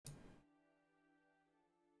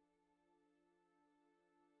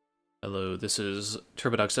Hello, this is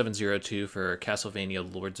TurboDog702 for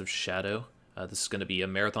Castlevania Lords of Shadow. This is going to be a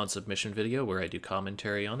marathon submission video where I do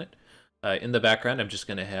commentary on it. In the background, I'm just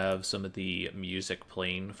going to have some of the music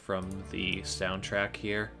playing from the soundtrack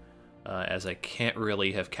here, as I can't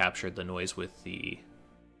really have captured the noise with the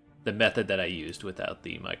method that I used without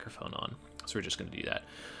the microphone on. So we're just going to do that.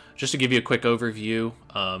 Just to give you a quick overview,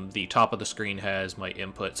 the top of the screen has my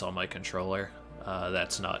inputs on my controller.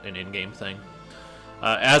 That's not an in-game thing.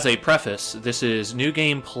 As a preface, this is New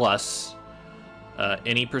Game Plus,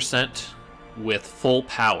 any percent with full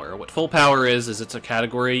power. What full power is it's a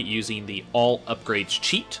category using the all upgrades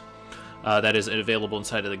cheat that is available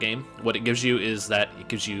inside of the game. What it gives you is that it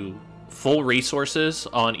gives you full resources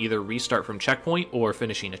on either restart from checkpoint or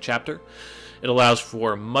finishing a chapter. It allows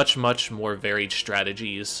for much more varied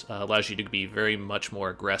strategies, allows you to be very much more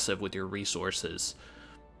aggressive with your resources.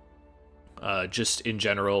 Just in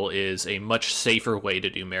general is a much safer way to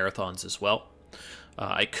do marathons as well.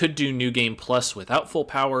 I could do New Game Plus without full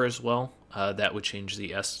power as well. That would change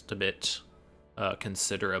the estimate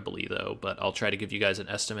considerably though, but I'll try to give you guys an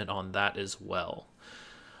estimate on that as well.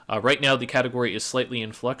 Right now the category is slightly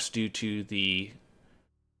in flux due to the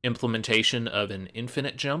implementation of an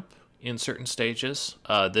infinite jump in certain stages.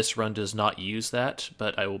 This run does not use that,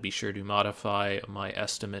 but I will be sure to modify my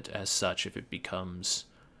estimate as such if it becomes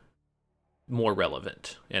more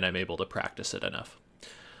relevant and I'm able to practice it enough.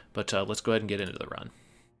 But let's go ahead and get into the run.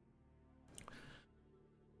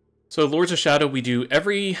 So Lords of Shadow, we do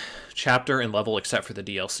every chapter and level except for the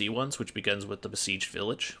DLC ones, which begins with the Besieged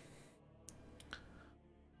Village.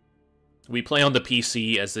 We play on the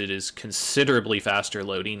PC as it is considerably faster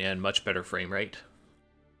loading and much better frame rate.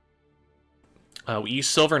 We use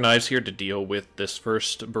silver knives here to deal with this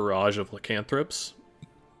first barrage of lycanthropes.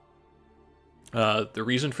 The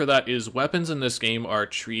reason for that is weapons in this game are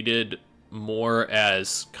treated more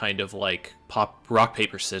as kind of like rock,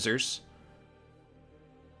 paper, scissors.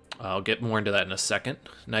 I'll get more into that in a second.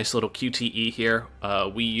 Nice little QTE here.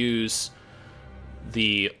 We use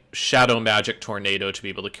the Shadow Magic Tornado to be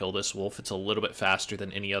able to kill this wolf. It's a little bit faster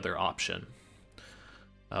than any other option.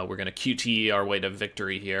 We're going to QTE our way to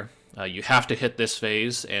victory here. You have to hit this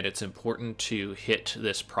phase, and it's important to hit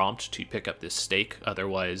this prompt to pick up this stake,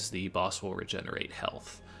 otherwise the boss will regenerate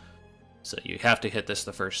health. So you have to hit this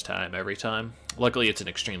the first time, every time. Luckily, it's an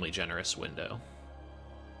extremely generous window.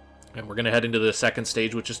 And we're going to head into the second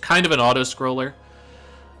stage, which is kind of an auto-scroller.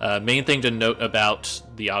 Main thing to note about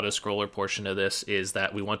the auto-scroller portion of this is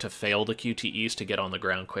that we want to fail the QTEs to get on the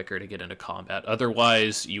ground quicker to get into combat.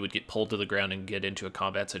 Otherwise, you would get pulled to the ground and get into a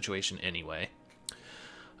combat situation anyway.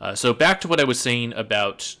 So back to what I was saying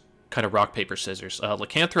about kind of rock, paper, scissors.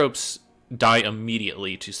 Lycanthropes die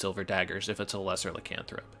immediately to silver daggers if it's a lesser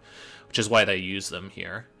lycanthrope, which is why they use them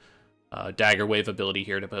here. Dagger wave ability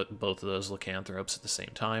here to both of those lycanthropes at the same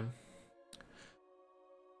time.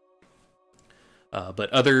 But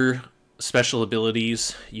other special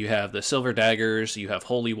abilities, you have the silver daggers, you have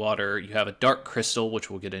holy water, you have a dark crystal, which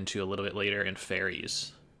we'll get into a little bit later, and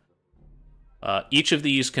fairies. Each of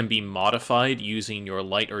these can be modified using your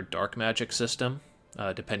light or dark magic system,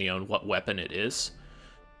 depending on what weapon it is.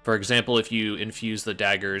 For example, if you infuse the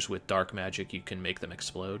daggers with dark magic, you can make them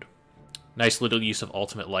explode. Nice little use of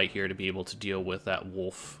ultimate light here to be able to deal with that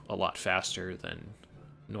wolf a lot faster than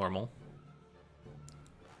normal.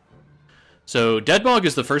 So Deadbog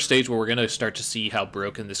is the first stage where we're going to start to see how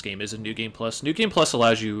broken this game is in New Game Plus. New Game Plus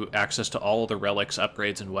allows you access to all of the relics,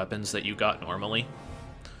 upgrades, and weapons that you got normally.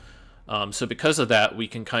 So because of that, we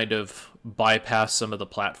can kind of bypass some of the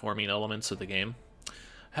platforming elements of the game. I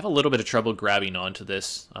have a little bit of trouble grabbing onto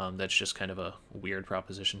this. That's just kind of a weird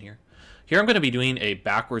proposition here. Here I'm going to be doing a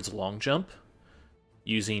backwards long jump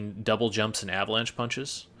using double jumps and avalanche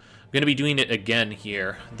punches. I'm going to be doing it again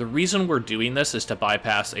here. The reason we're doing this is to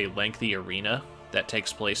bypass a lengthy arena that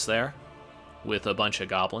takes place there with a bunch of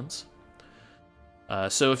goblins.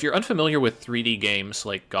 So if you're unfamiliar with 3D games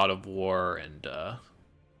like God of War and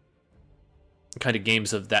kind of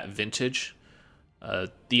games of that vintage,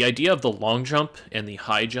 the idea of the long jump and the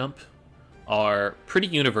high jump are pretty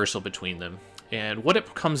universal between them. And what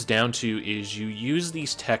it comes down to is you use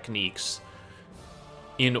these techniques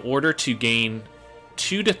in order to gain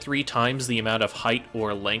 2 to 3 times the amount of height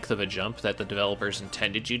or length of a jump that the developers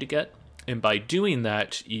intended you to get. And by doing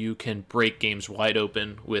that, you can break games wide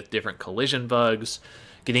open with different collision bugs,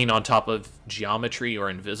 getting on top of geometry or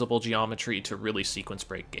invisible geometry to really sequence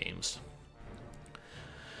break games.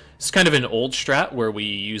 It's kind of an old strat where we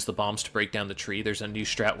use the bombs to break down the tree. There's a new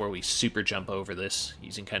strat where we super jump over this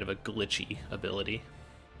using kind of a glitchy ability.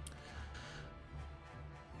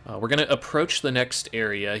 We're going to approach the next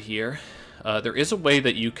area here. There is a way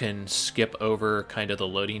that you can skip over kind of the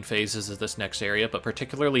loading phases of this next area, but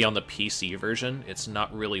particularly on the PC version, it's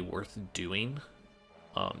not really worth doing.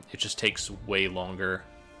 It just takes way longer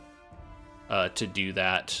to do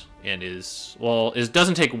that, and it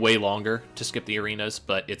doesn't take way longer to skip the arenas,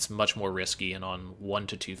 but it's much more risky, and on 1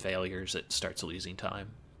 to 2 failures, it starts losing time.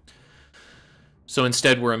 So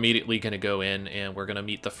instead, we're immediately going to go in, and we're going to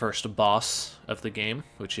meet the first boss of the game,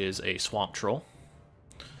 which is a swamp troll.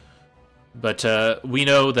 But we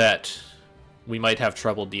know that we might have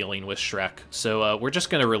trouble dealing with Shrek, so we're just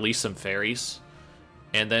going to release some fairies,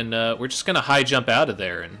 and then we're just going to high jump out of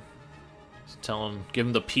there and give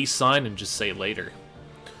him the peace sign and just say later.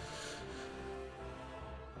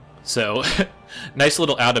 So, nice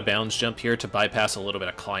little out of bounds jump here to bypass a little bit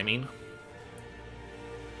of climbing.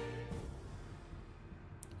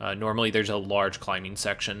 Normally there's a large climbing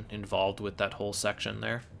section involved with that whole section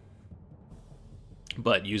there.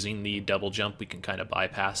 But using the double jump, we can kind of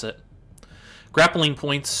bypass it. Grappling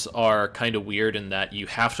points are kind of weird in that you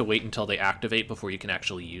have to wait until they activate before you can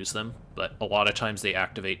actually use them, but a lot of times they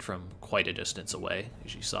activate from quite a distance away,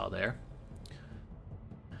 as you saw there.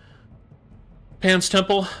 Pan's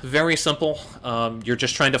Temple, very simple. You're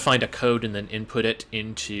just trying to find a code and then input it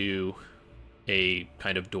into a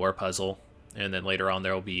kind of door puzzle, and then later on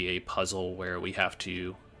there will be a puzzle where we have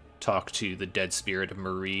to talk to the dead spirit of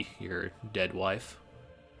Marie, your dead wife.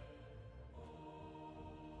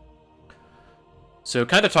 So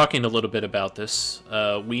kind of talking a little bit about this,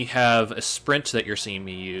 we have a sprint that you're seeing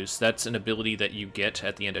me use. That's an ability that you get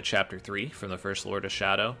at the end of Chapter 3 from the First Lord of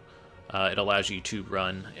Shadow. It allows you to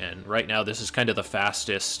run, and right now this is kind of the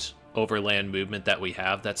fastest overland movement that we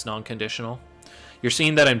have that's non-conditional. You're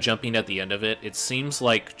seeing that I'm jumping at the end of it. It seems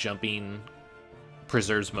like jumping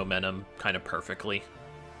preserves momentum kind of perfectly,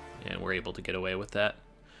 and we're able to get away with that.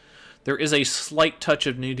 There is a slight touch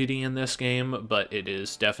of nudity in this game, but it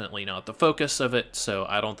is definitely not the focus of it, so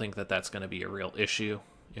I don't think that that's going to be a real issue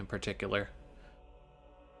in particular.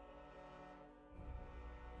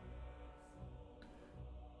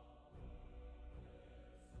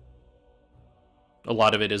 A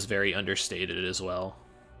lot of it is very understated as well,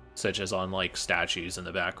 such as on like statues in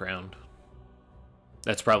the background.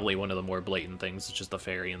 That's probably one of the more blatant things, it's just the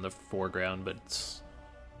fairy in the foreground, but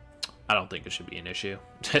I don't think it should be an issue.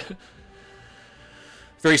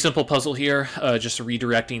 Very simple puzzle here, just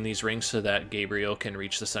redirecting these rings so that Gabriel can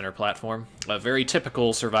reach the center platform. A very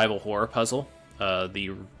typical survival horror puzzle.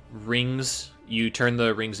 The rings, you turn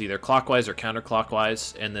the rings either clockwise or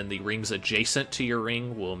counterclockwise, and then the rings adjacent to your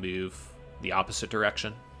ring will move the opposite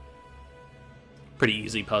direction. Pretty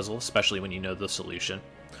easy puzzle, especially when you know the solution.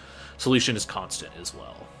 Solution is constant as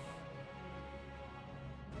well.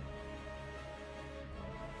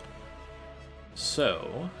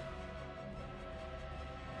 So,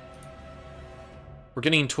 we're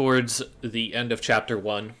getting towards the end of Chapter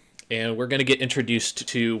 1, and we're going to get introduced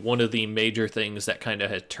to one of the major things that kind of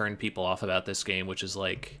had turned people off about this game, which is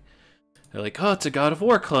like, they're like, oh, it's a God of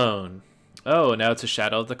War clone. Oh, now it's a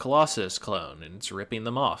Shadow of the Colossus clone, and it's ripping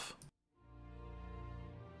them off.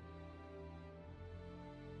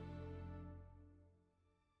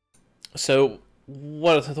 So,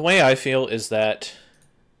 the way I feel is that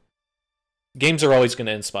games are always going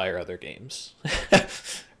to inspire other games,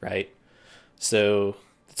 right? So,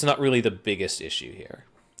 it's not really the biggest issue here.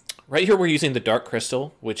 Right here we're using the Dark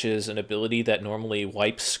Crystal, which is an ability that normally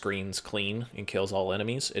wipes screens clean and kills all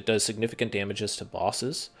enemies. It does significant damages to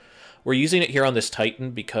bosses. We're using it here on this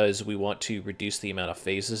Titan because we want to reduce the amount of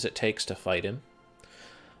phases it takes to fight him.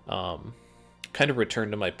 Kind of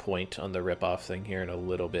return to my point on the rip-off thing here in a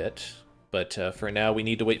little bit. But for now, we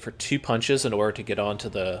need to wait for 2 punches in order to get onto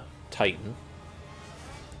the Titan.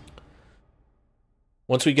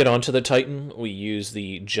 Once we get onto the Titan, we use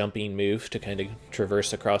the jumping move to kind of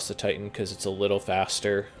traverse across the Titan because it's a little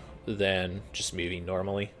faster than just moving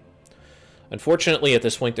normally. Unfortunately, at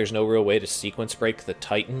this point, there's no real way to sequence break the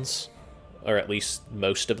Titans, or at least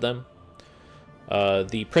most of them.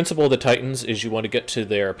 The principle of the Titans is you want to get to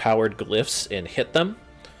their powered glyphs and hit them,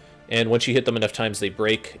 and once you hit them enough times, they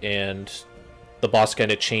break, and the boss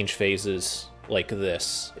kind of change phases like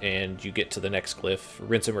this, and you get to the next glyph,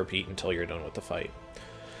 rinse and repeat until you're done with the fight.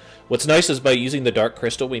 What's nice is by using the Dark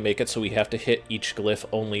Crystal, we make it so we have to hit each glyph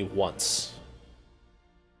only once,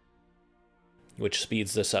 which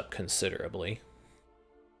speeds this up considerably.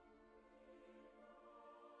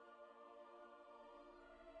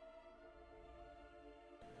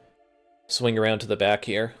 Swing around to the back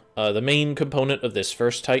here. The main component of this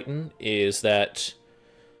first Titan is that,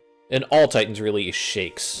 and all Titans really, is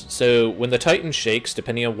shakes. So when the Titan shakes,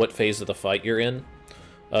 depending on what phase of the fight you're in,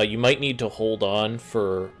 you might need to hold on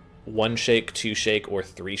for 1 shake, 2 shake, or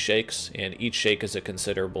 3 shakes, and each shake is a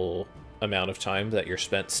considerable amount of time that you're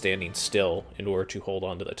spent standing still in order to hold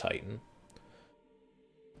on to the Titan.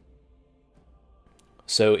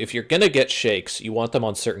 So if you're going to get shakes, you want them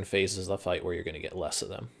on certain phases of the fight where you're going to get less of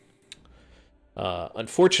them.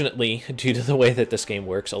 Unfortunately, due to the way that this game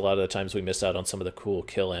works, a lot of the times we miss out on some of the cool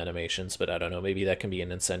kill animations, but I don't know, maybe that can be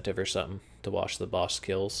an incentive or something to watch the boss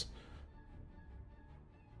kills.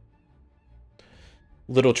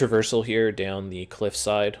 Little traversal here down the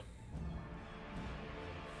cliffside.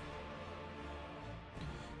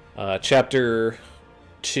 Chapter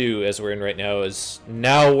 2, as we're in right now, is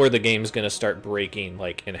now where the game's going to start breaking,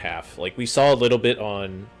 like, in half. Like, we saw a little bit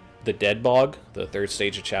on the Dead Bog, the 3rd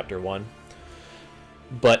stage of Chapter 1.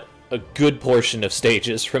 But a good portion of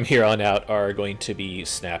stages from here on out are going to be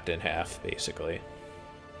snapped in half, basically.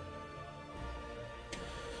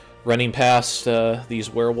 Running past these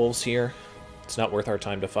werewolves here. It's not worth our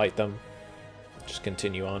time to fight them. Just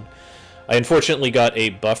continue on. I unfortunately got a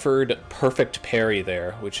buffered perfect parry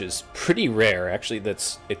there, which is pretty rare. Actually,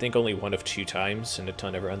 that's, I think, only 1 of 2 times, and a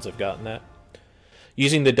ton of runs have gotten that.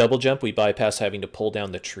 Using the double jump, we bypass having to pull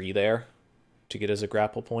down the tree there to get as a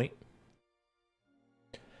grapple point.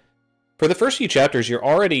 For the first few chapters, you're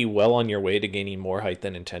already well on your way to gaining more height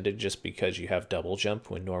than intended just because you have double jump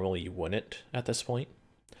when normally you wouldn't at this point.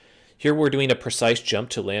 Here we're doing a precise jump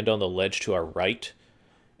to land on the ledge to our right,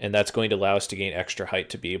 and that's going to allow us to gain extra height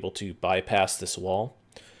to be able to bypass this wall.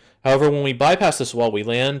 However, when we bypass this wall, we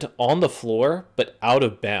land on the floor, but out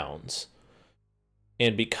of bounds.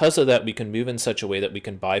 And because of that, we can move in such a way that we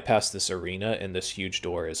can bypass this arena and this huge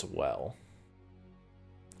door as well.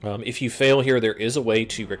 If you fail here, there is a way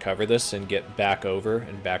to recover this and get back over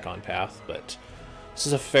and back on path, but this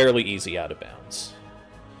is a fairly easy out of bounds.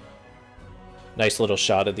 Nice little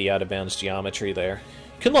shot of the out of bounds geometry there.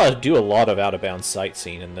 You can do a lot of out of bounds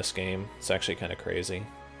sightseeing in this game. It's actually kind of crazy.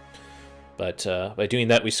 But by doing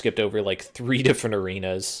that, we skipped over like 3 different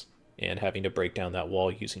arenas and having to break down that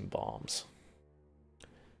wall using bombs.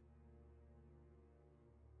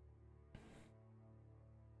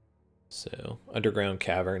 So, underground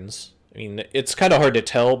caverns. I mean, it's kind of hard to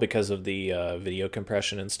tell because of the video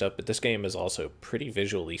compression and stuff, but this game is also pretty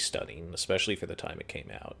visually stunning, especially for the time it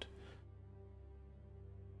came out.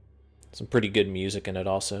 Some pretty good music in it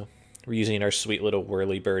also. We're using our sweet little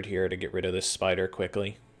whirly bird here to get rid of this spider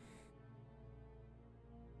quickly.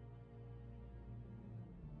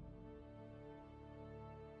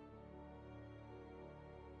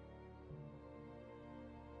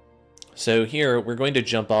 So here, we're going to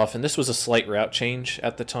jump off, and this was a slight route change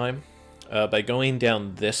at the time. By going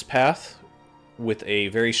down this path, with a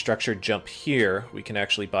very structured jump here, we can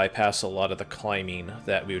actually bypass a lot of the climbing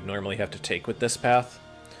that we would normally have to take with this path.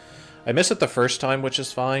 I missed it the first time, which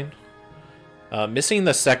is fine. Missing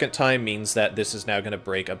the second time means that this is now going to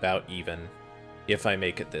break about even, if I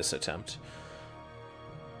make it this attempt.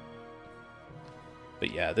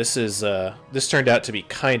 But yeah, this turned out to be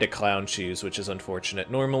kind of clown shoes, which is unfortunate.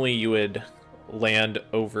 Normally you would land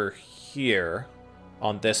over here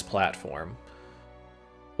on this platform,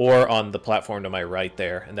 or on the platform to my right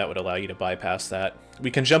there, and that would allow you to bypass that. We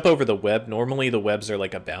can jump over the web. Normally the webs are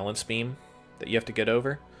like a balance beam that you have to get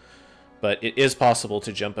over, but it is possible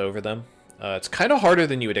to jump over them. It's kind of harder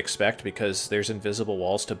than you would expect because there's invisible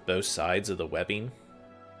walls to both sides of the webbing,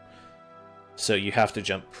 so you have to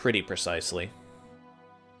jump pretty precisely.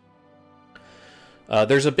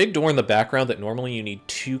 There's a big door in the background that normally you need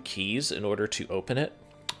 2 keys in order to open it.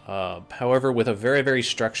 However, with a very, very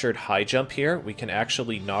structured high jump here, we can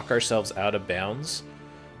actually knock ourselves out of bounds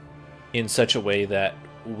in such a way that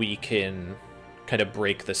we can kind of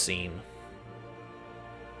break the scene.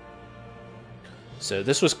 So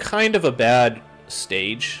this was kind of a bad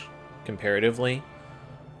stage, comparatively,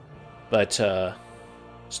 but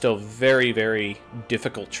still very, very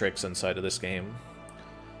difficult tricks inside of this game.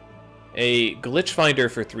 A glitch finder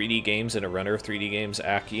for 3D games and a runner of 3D games,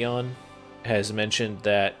 Akion, has mentioned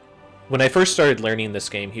that when I first started learning this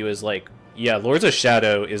game, he was like, yeah, Lords of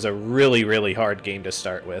Shadow is a really, really hard game to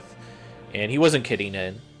start with. And he wasn't kidding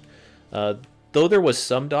in. Though there was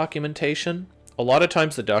some documentation, a lot of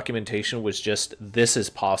times the documentation was just, this is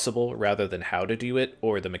possible, rather than how to do it,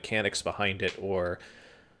 or the mechanics behind it, or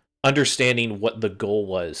understanding what the goal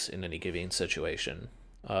was in any given situation.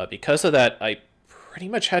 Because of that, I pretty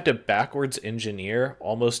much had to backwards engineer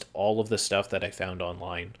almost all of the stuff that I found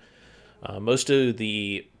online. Most of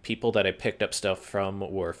the people that I picked up stuff from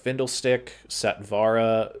were Findlestick,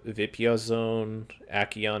 Satvara, Vipiazone,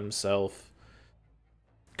 Akion himself,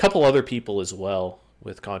 a couple other people as well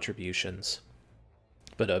with contributions.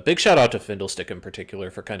 But a big shout out to Findlestick in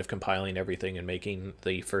particular for kind of compiling everything and making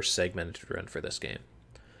the first segmented run for this game.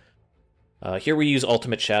 Here we use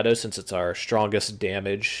Ultimate Shadow since it's our strongest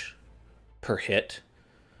damage per hit.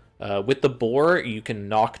 With the boar, you can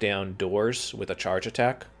knock down doors with a charge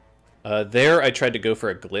attack. There, I tried to go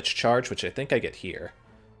for a glitch charge, which I think I get here.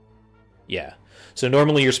 Yeah. So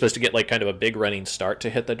normally you're supposed to get like kind of a big running start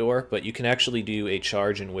to hit the door, but you can actually do a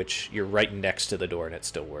charge in which you're right next to the door and it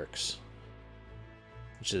still works.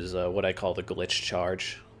 Which is what I call the glitch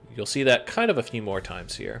charge. You'll see that kind of a few more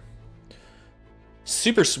times here.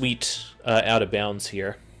 Super sweet out of bounds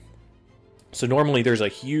here. So normally there's a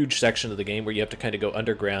huge section of the game where you have to kind of go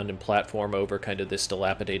underground and platform over kind of this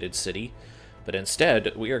dilapidated city. But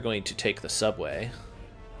instead, we are going to take the subway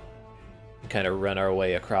and kind of run our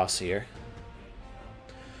way across here.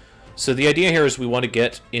 So the idea here is we want to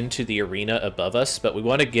get into the arena above us, but we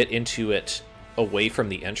want to get into it away from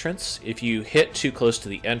the entrance. If you hit too close to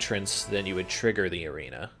the entrance, then you would trigger the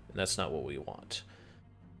arena, and that's not what we want.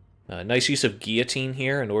 Nice use of guillotine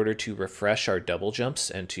here in order to refresh our double jumps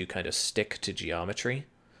and to kind of stick to geometry.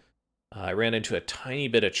 I ran into a tiny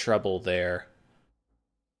bit of trouble there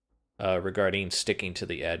regarding sticking to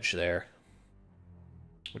the edge there,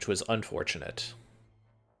 which was unfortunate.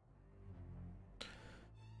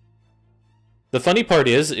 The funny part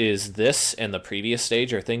is this and the previous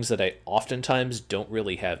stage are things that I oftentimes don't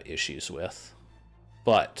really have issues with.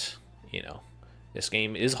 But, you know, this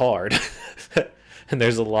game is hard. And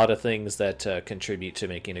there's a lot of things that contribute to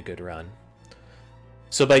making a good run.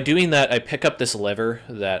 So by doing that, I pick up this lever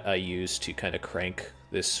that I use to kind of crank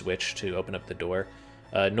this switch to open up the door.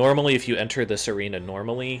 Normally, if you enter this arena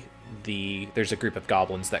normally, there's a group of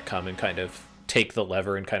goblins that come and kind of take the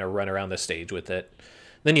lever and kind of run around the stage with it.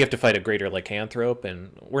 Then you have to fight a greater lycanthrope,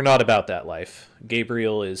 and we're not about that life.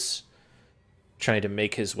 Gabriel is trying to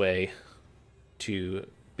make his way to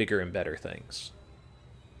bigger and better things.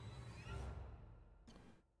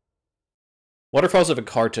 Waterfalls of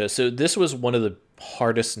Akarta. So this was one of the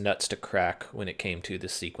hardest nuts to crack when it came to the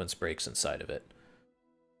sequence breaks inside of it.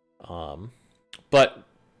 But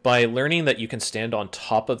by learning that you can stand on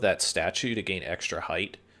top of that statue to gain extra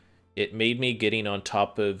height, it made me getting on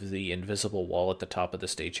top of the invisible wall at the top of the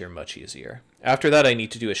stage here much easier. After that, I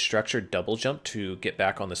need to do a structured double jump to get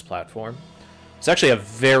back on this platform. It's actually a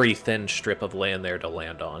very thin strip of land there to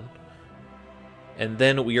land on. And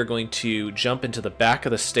then we are going to jump into the back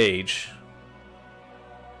of the stage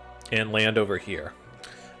and land over here.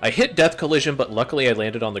 I hit Death Collision, but luckily I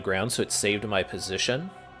landed on the ground, so it saved my position,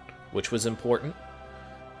 which was important.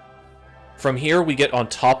 From here, we get on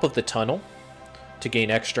top of the tunnel to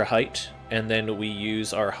gain extra height, and then we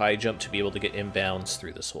use our high jump to be able to get inbounds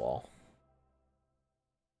through this wall.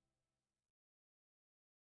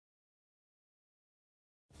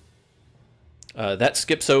 That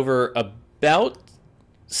skips over about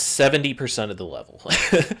 70% of the level,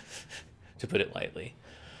 to put it lightly.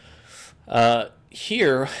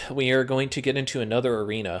 Here, we are going to get into another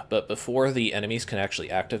arena, but before the enemies can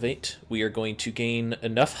actually activate, we are going to gain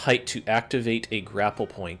enough height to activate a grapple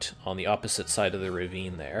point on the opposite side of the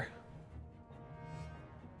ravine there.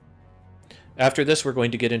 After this, we're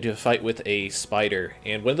going to get into a fight with a spider,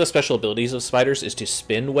 and one of the special abilities of spiders is to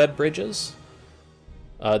spin web bridges.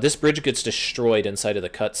 This bridge gets destroyed inside of the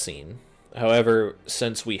cutscene. However,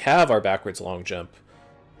 since we have our backwards long jump,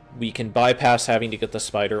 we can bypass having to get the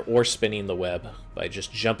spider or spinning the web by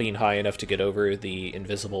just jumping high enough to get over the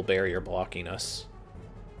invisible barrier blocking us.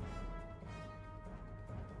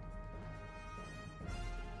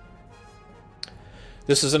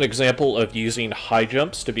 This is an example of using high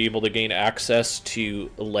jumps to be able to gain access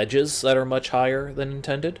to ledges that are much higher than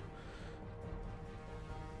intended.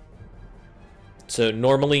 So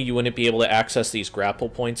normally you wouldn't be able to access these grapple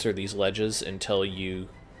points or these ledges until you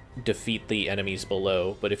defeat the enemies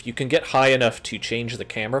below, but if you can get high enough to change the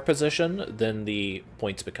camera position, then the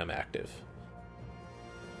points become active.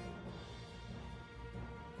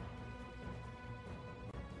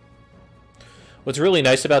 What's really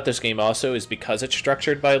nice about this game also is because it's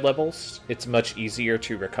structured by levels, it's much easier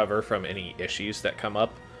to recover from any issues that come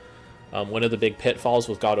up. One of the big pitfalls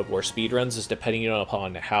with God of War speedruns is depending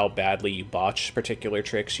upon how badly you botch particular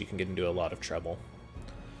tricks, you can get into a lot of trouble.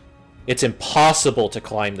 It's impossible to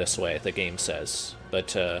climb this way, the game says,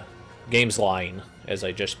 but game's lying, as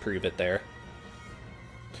I just prove it there.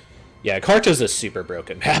 Yeah, Karta's a super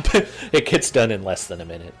broken map. It gets done in less than a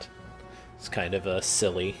minute. It's kind of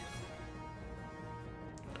silly.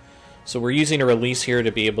 So we're using a release here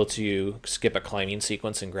to be able to skip a climbing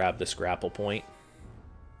sequence and grab this grapple point.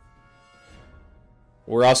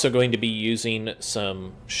 We're also going to be using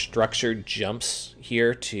some structured jumps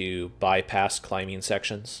here to bypass climbing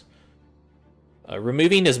sections.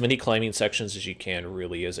 Removing as many climbing sections as you can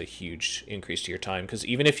really is a huge increase to your time, because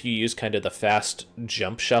even if you use kind of the fast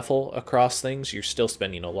jump shuffle across things, you're still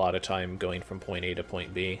spending a lot of time going from point A to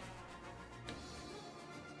point B.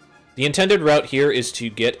 The intended route here is to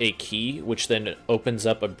get a key, which then opens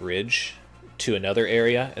up a bridge to another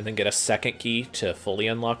area, and then get a second key to fully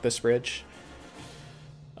unlock this bridge.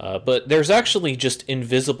 But there's actually just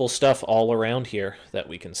invisible stuff all around here that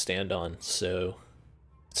we can stand on, so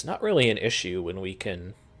it's not really an issue when we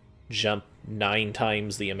can jump 9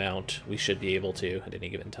 times the amount we should be able to at any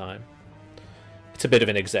given time. It's a bit of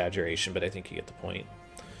an exaggeration, but I think you get the point.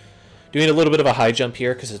 Doing a little bit of a high jump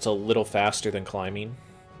here because it's a little faster than climbing.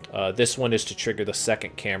 This one is to trigger the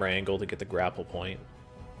second camera angle to get the grapple point.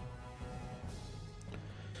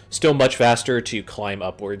 Still much faster to climb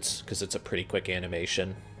upwards because it's a pretty quick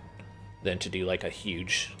animation than to do like a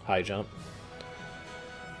huge high jump.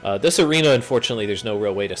 This arena, unfortunately, there's no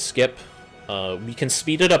real way to skip. We can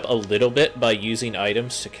speed it up a little bit by using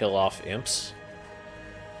items to kill off imps.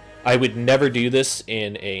 I would never do this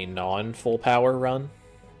in a non-full power run,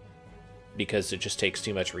 because it just takes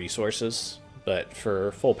too much resources. But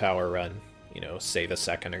for full power run, you know, save a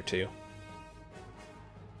second or two.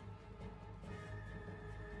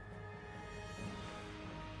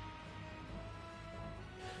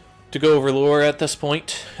 To go over lore at this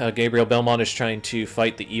point, Gabriel Belmont is trying to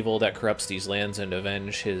fight the evil that corrupts these lands and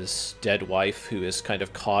avenge his dead wife, who is kind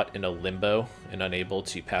of caught in a limbo and unable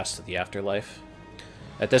to pass to the afterlife.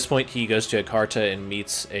 At this point, he goes to Akarta and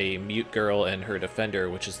meets a mute girl and her defender,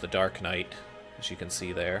 which is the Dark Knight, as you can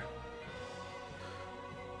see there.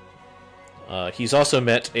 He's also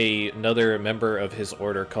met another member of his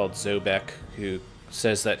order called Zobek, who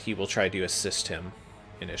says that he will try to assist him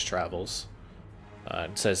in his travels.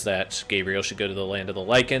 It says that Gabriel should go to the land of the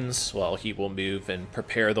Lycans, while he will move and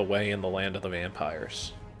prepare the way in the land of the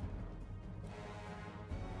vampires.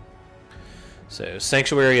 So,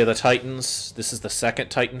 Sanctuary of the Titans. This is the second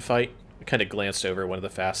Titan fight. I kind of glanced over one of the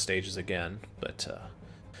fast stages again, but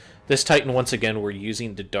this Titan, once again, we're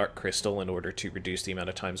using the Dark Crystal in order to reduce the amount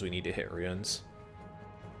of times we need to hit ruins.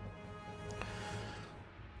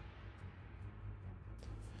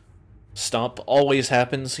 Stomp always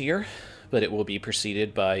happens here, but it will be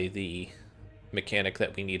preceded by the mechanic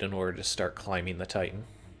that we need in order to start climbing the Titan.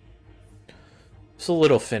 It's a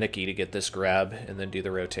little finicky to get this grab and then do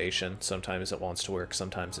the rotation. Sometimes it wants to work,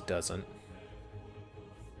 sometimes it doesn't.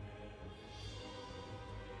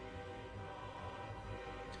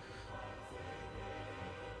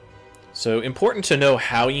 So, important to know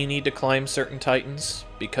how you need to climb certain Titans,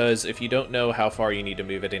 because if you don't know how far you need to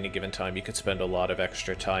move at any given time, you could spend a lot of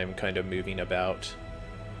extra time kind of moving about.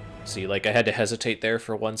 See, like, I had to hesitate there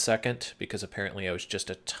for 1 second, because apparently I was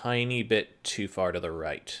just a tiny bit too far to the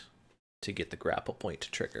right to get the grapple point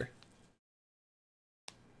to trigger.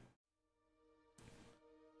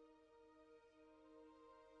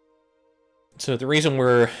 So the reason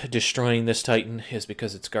we're destroying this Titan is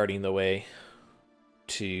because it's guarding the way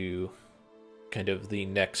to kind of the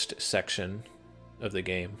next section of the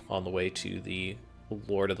game, on the way to the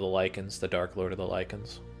Lord of the Lycans, the Dark Lord of the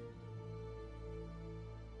Lycans.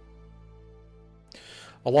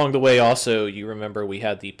 Along the way, also, you remember we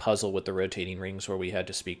had the puzzle with the rotating rings where we had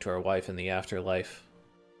to speak to our wife in the afterlife.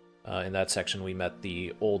 In that section, we met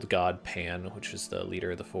the old god Pan, which is the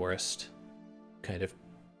leader of the forest. Kind of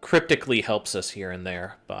cryptically helps us here and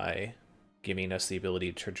there by giving us the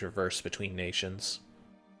ability to traverse between nations.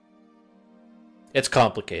 It's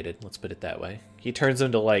complicated, let's put it that way. He turns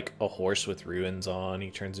into, like, a horse with ruins on.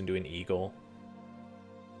 He turns into an eagle.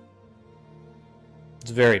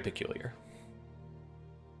 It's very peculiar.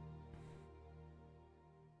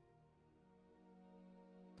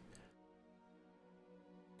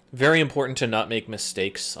 Very important to not make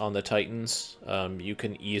mistakes on the Titans. You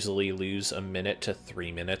can easily lose a minute to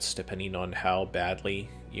 3 minutes, depending on how badly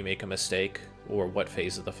you make a mistake, or what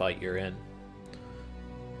phase of the fight you're in.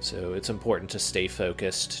 So it's important to stay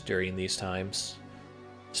focused during these times.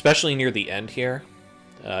 Especially near the end here.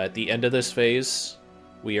 At the end of this phase,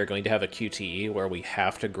 we are going to have a QTE where we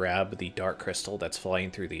have to grab the Dark Crystal that's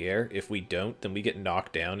flying through the air. If we don't, then we get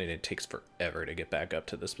knocked down, and it takes forever to get back up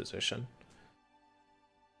to this position.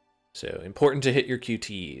 So, important to hit your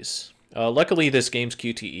QTEs. Luckily, this game's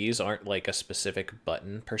QTEs aren't like a specific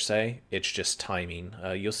button, per se. It's just timing.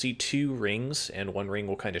 You'll see 2 rings, and one ring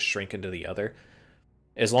will kind of shrink into the other.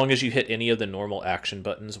 As long as you hit any of the normal action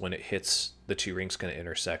buttons, when it hits the 2 rings going to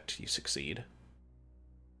intersect, you succeed.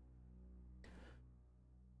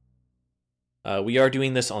 We are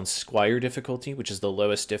doing this on Squire difficulty, which is the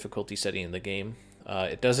lowest difficulty setting in the game.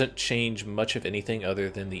 It doesn't change much of anything other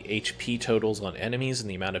than the HP totals on enemies and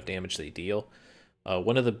the amount of damage they deal.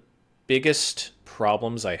 One of the biggest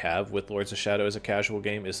problems I have with Lords of Shadow as a casual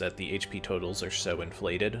game is that the HP totals are so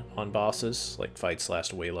inflated on bosses, like fights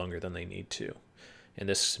last way longer than they need to. And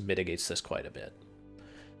this mitigates this quite a bit.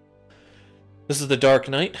 This is the Dark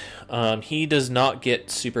Knight. He does not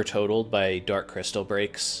get super totaled by Dark Crystal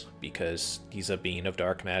breaks because he's a being of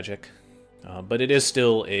dark magic. But it is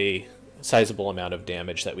still a sizable amount of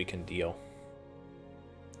damage that we can deal.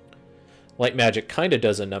 Light magic kind of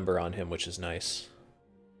does a number on him, which is nice.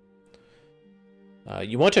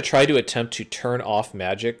 You want to try to attempt to turn off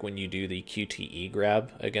magic when you do the QTE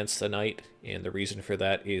grab against the knight, and the reason for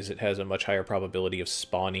that is it has a much higher probability of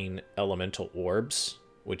spawning elemental orbs,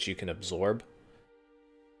 which you can absorb.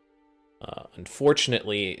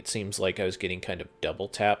 Unfortunately, it seems like I was getting kind of double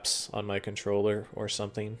taps on my controller or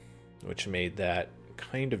something, which made that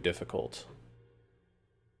kind of difficult.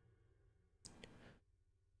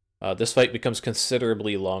 This fight becomes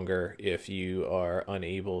considerably longer if you are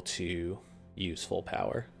unable to use full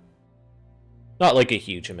power. Not like a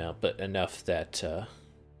huge amount, but enough that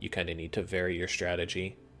you kind of need to vary your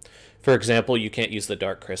strategy. For example, you can't use the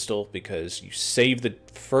Dark Crystal because you save the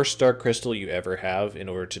first Dark Crystal you ever have in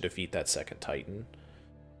order to defeat that second Titan.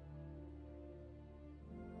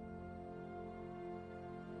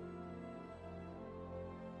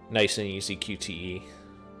 Nice and easy QTE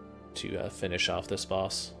to finish off this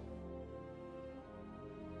boss.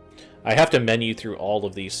 I have to menu through all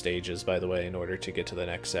of these stages, by the way, in order to get to the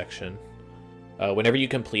next section. Whenever you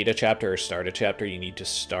complete a chapter or start a chapter, you need to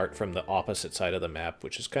start from the opposite side of the map,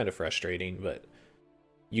 which is kind of frustrating, but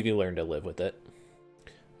you can learn to live with it.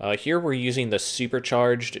 Here we're using the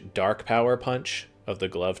supercharged dark power punch of the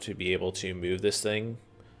glove to be able to move this thing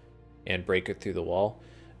and break it through the wall.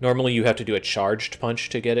 Normally you have to do a charged punch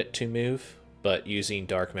to get it to move, but using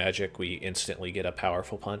dark magic we instantly get a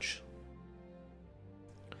powerful punch.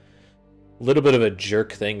 A little bit of a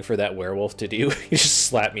jerk thing for that werewolf to do. He just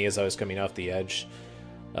slapped me as I was coming off the edge.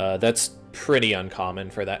 That's pretty uncommon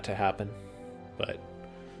for that to happen, but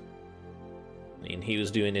I mean, he was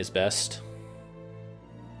doing his best.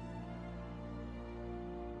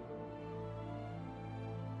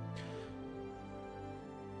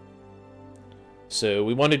 So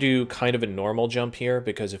we want to do kind of a normal jump here,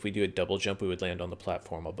 because if we do a double jump, we would land on the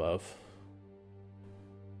platform above.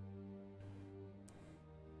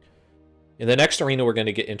 In the next arena, we're going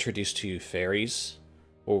to get introduced to fairies,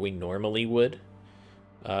 or we normally would.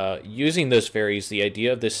 Using those fairies, the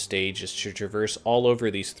idea of this stage is to traverse all over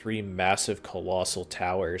these three massive colossal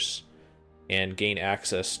towers and gain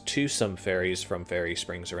access to some fairies from fairy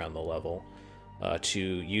springs around the level to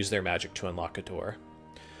use their magic to unlock a door.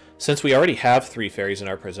 Since we already have three fairies in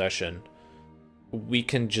our possession, we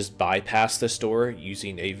can just bypass this door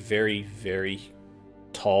using a very, very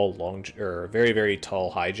tall very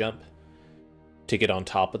tall high jump to get on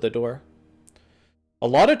top of the door. A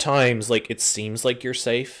lot of times, like, it seems like you're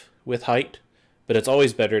safe with height, but it's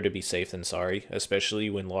always better to be safe than sorry, especially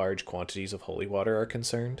when large quantities of holy water are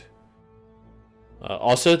concerned.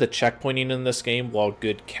 Also, the checkpointing in this game, while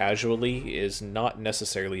good casually, is not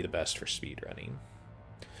necessarily the best for speedrunning.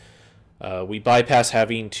 We bypass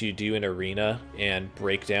having to do an arena and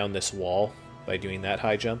break down this wall by doing that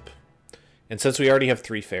high jump. And since we already have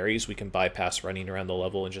three fairies, we can bypass running around the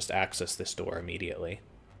level and just access this door immediately.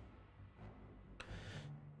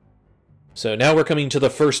 So now we're coming to the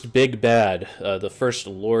first big bad, the first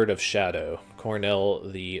Lord of Shadow, Cornell,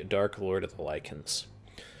 the Dark Lord of the Lycans.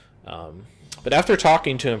 But after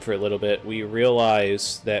talking to him for a little bit, we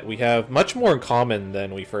realize that we have much more in common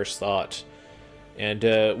than we first thought.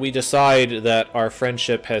 And we decide that our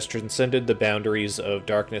friendship has transcended the boundaries of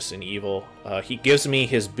darkness and evil. He gives me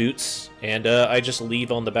his boots, and I just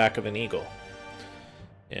leave on the back of an eagle.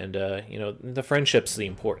 And, you know, the friendship's the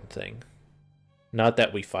important thing. Not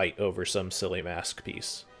that we fight over some silly mask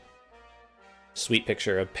piece. Sweet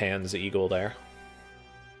picture of Pan's eagle there.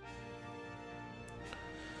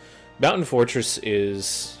 Mountain Fortress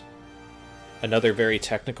is another very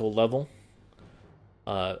technical level.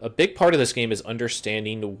 A big part of this game is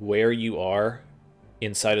understanding where you are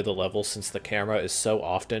inside of the level, since the camera is so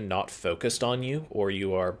often not focused on you, or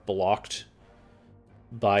you are blocked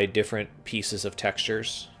by different pieces of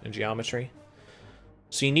textures and geometry.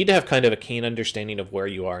 So you need to have kind of a keen understanding of where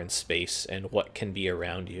you are in space and what can be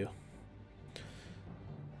around you.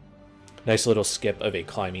 Nice little skip of a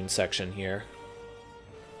climbing section here.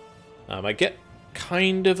 I get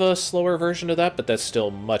kind of a slower version of that, but that's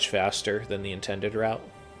still much faster than the intended route.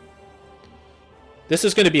 This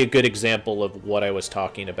is going to be a good example of what I was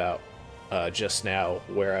talking about just now,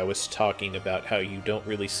 where I was talking about how you don't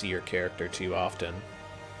really see your character too often.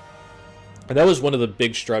 And that was one of the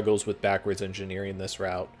big struggles with backwards engineering this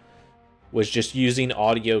route, was just using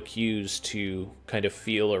audio cues to kind of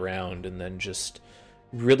feel around and then just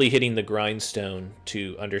really hitting the grindstone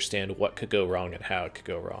to understand what could go wrong and how it could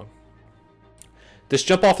go wrong. This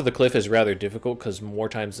jump off of the cliff is rather difficult because more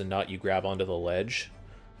times than not you grab onto the ledge.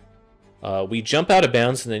 We jump out of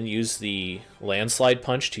bounds and then use the landslide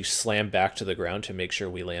punch to slam back to the ground to make sure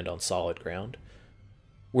we land on solid ground.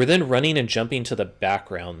 We're then running and jumping to the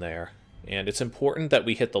background there, and it's important that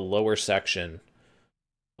we hit the lower section.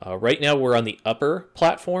 Right now we're on the upper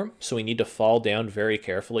platform, so we need to fall down very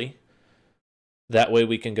carefully. That way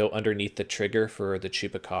we can go underneath the trigger for the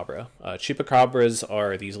Chupacabra. Chupacabras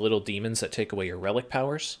are these little demons that take away your relic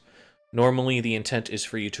powers. Normally the intent is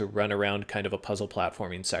for you to run around kind of a puzzle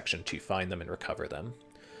platforming section to find them and recover them.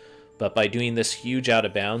 But by doing this huge out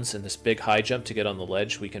of bounds and this big high jump to get on the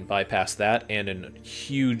ledge, we can bypass that and a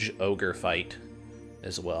huge ogre fight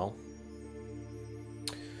as well.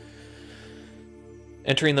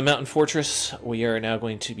 Entering the mountain fortress, we are now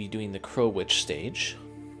going to be doing the Crow Witch stage.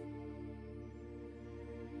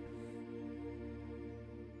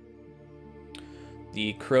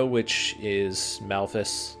 The Crow Witch is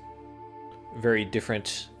Malphas. Very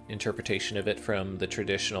different interpretation of it from the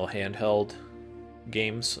traditional handheld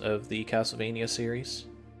games of the Castlevania series.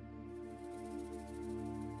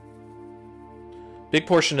 Big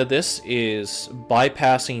portion of this is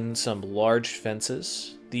bypassing some large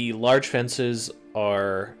fences. The large fences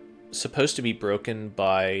are supposed to be broken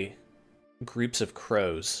by groups of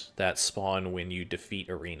crows that spawn when you defeat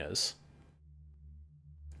arenas.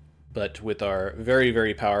 But with our very,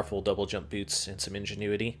 very powerful double jump boots and some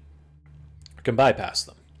ingenuity, we can bypass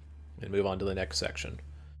them and move on to the next section.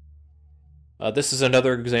 This is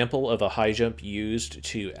another example of a high jump used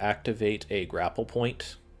to activate a grapple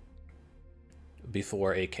point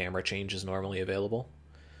before a camera change is normally available.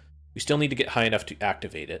 We still need to get high enough to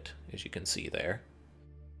activate it, as you can see there.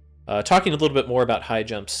 Talking a little bit more about high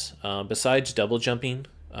jumps, besides double jumping,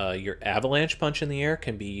 your avalanche punch in the air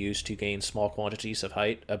can be used to gain small quantities of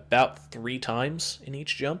height, about 3 times in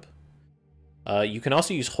each jump. You can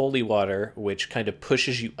also use holy water, which kind of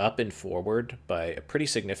pushes you up and forward by a pretty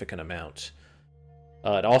significant amount.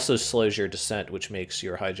 It also slows your descent, which makes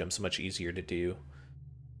your high jumps much easier to do.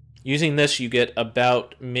 Using this, you get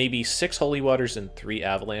about maybe 6 holy waters and 3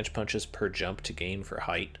 avalanche punches per jump to gain for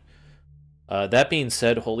height. That being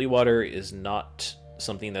said, holy water is not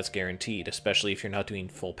something that's guaranteed, especially if you're not doing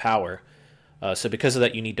full power. So because of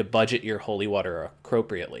that, you need to budget your holy water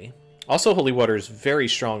appropriately. Also, holy water is very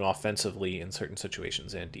strong offensively in certain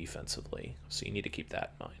situations and defensively, so you need to keep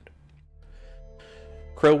that in mind.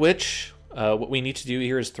 Crow Witch, what we need to do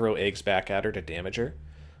here is throw eggs back at her to damage her.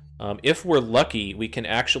 If we're lucky, we can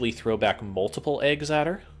actually throw back multiple eggs at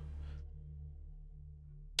her.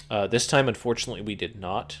 This time, unfortunately, we did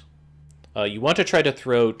not. You want to try to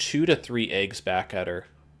throw 2 to 3 eggs back at her,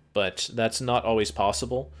 but that's not always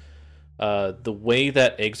possible. The way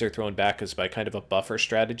that eggs are thrown back is by kind of a buffer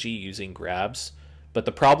strategy using grabs. But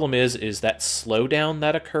the problem is that slowdown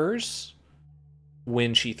that occurs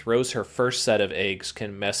when she throws her first set of eggs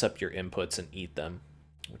can mess up your inputs and eat them,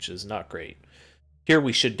 which is not great. Here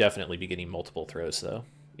we should definitely be getting multiple throws, though.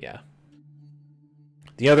 Yeah.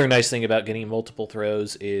 The other nice thing about getting multiple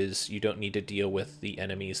throws is you don't need to deal with the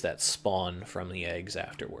enemies that spawn from the eggs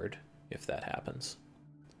afterward, if that happens.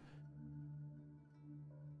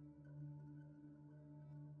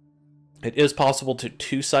 It is possible to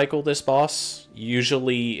 2-cycle this boss.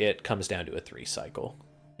 Usually it comes down to a 3-cycle.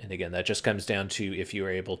 And again, that just comes down to if you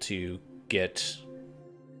are able to get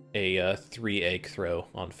a 3-egg throw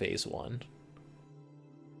on phase 1.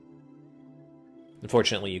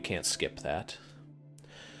 Unfortunately, you can't skip that.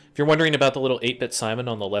 If you're wondering about the little 8-bit Simon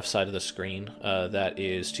on the left side of the screen, that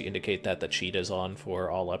is to indicate that the cheat is on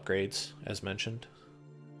for all upgrades, as mentioned.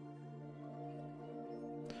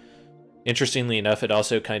 Interestingly enough, it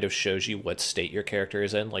also kind of shows you what state your character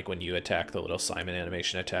is in, like when you attack, the little Simon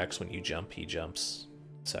animation attacks, when you jump, he jumps,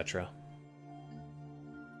 etc.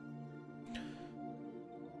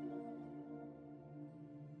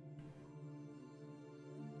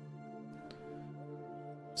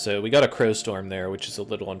 So we got a Crow Storm there, which is a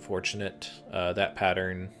little unfortunate. That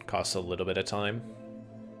pattern costs a little bit of time,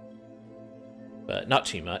 but not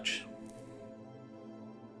too much.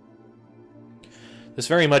 This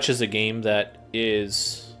very much is a game that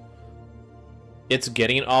it's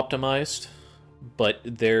getting optimized, but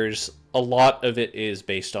there's a lot of it is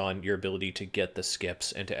based on your ability to get the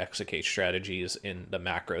skips and to execute strategies in the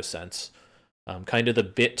macro sense. Kind of the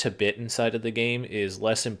bit-to-bit inside of the game is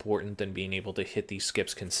less important than being able to hit these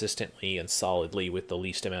skips consistently and solidly with the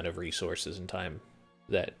least amount of resources and time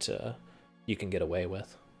that you can get away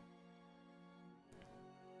with.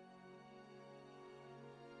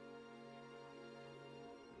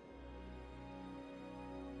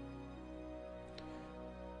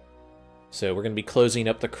 So we're going to be closing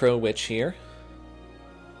up the Crow Witch here.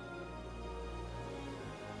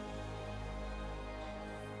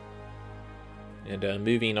 And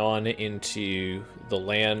moving on into the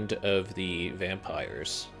Land of the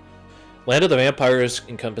Vampires. Land of the Vampires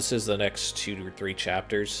encompasses the next 2 or 3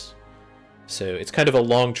 chapters. So it's kind of a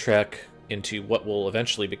long trek into what will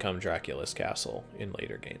eventually become Dracula's castle in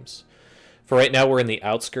later games. For right now, we're in the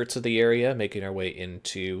outskirts of the area, making our way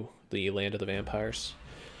into the Land of the Vampires.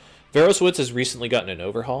 Varros Woods has recently gotten an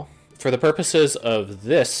overhaul. For the purposes of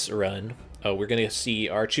this run, we're going to see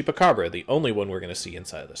our Chupacabra, the only one we're going to see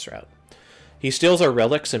inside of this route. He steals our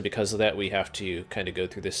relics, and because of that, we have to kind of go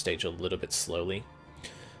through this stage a little bit slowly.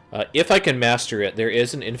 If I can master it, there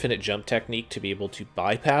is an infinite jump technique to be able to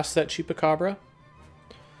bypass that Chupacabra.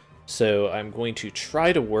 So I'm going to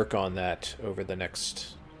try to work on that over the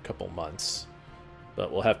next couple months.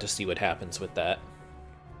 But we'll have to see what happens with that.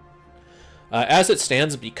 As it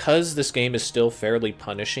stands, because this game is still fairly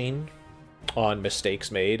punishing on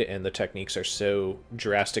mistakes made and the techniques are so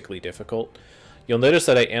drastically difficult, you'll notice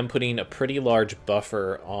that I am putting a pretty large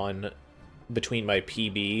buffer on between my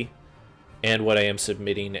PB and what I am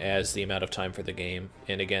submitting as the amount of time for the game.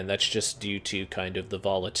 And again, that's just due to kind of the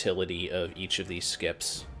volatility of each of these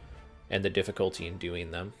skips and the difficulty in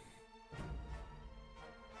doing them.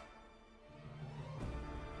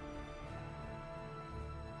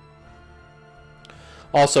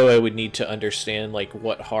 Also, I would need to understand like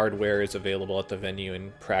what hardware is available at the venue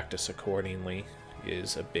and practice accordingly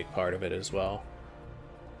is a big part of it as well.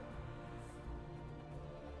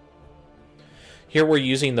 Here we're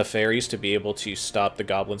using the fairies to be able to stop the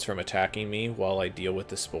goblins from attacking me while I deal with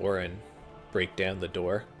the spore and break down the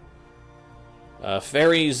door.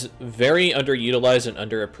 Fairies, very underutilized and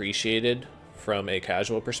underappreciated from a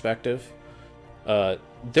casual perspective.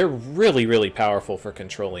 They're really, really powerful for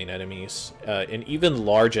controlling enemies. And even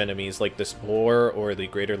large enemies like this boar or the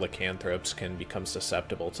greater lycanthropes can become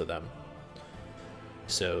susceptible to them.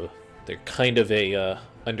 So they're kind of a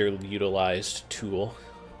underutilized tool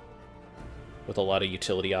with a lot of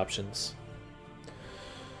utility options.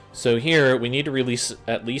 So here, we need to release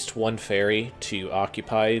at least one fairy to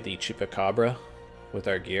occupy the Chupacabra with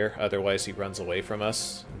our gear. Otherwise, he runs away from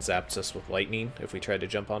us and zaps us with lightning if we try to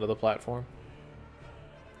jump onto the platform.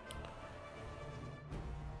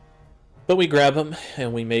 But we grab him,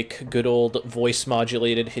 and we make good old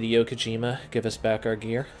voice-modulated Hideo Kojima give us back our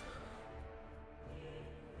gear.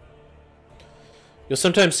 You'll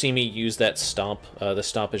sometimes see me use that stomp. The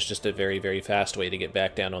stomp is just a very, very fast way to get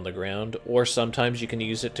back down on the ground, or sometimes you can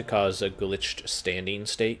use it to cause a glitched standing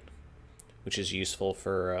state, which is useful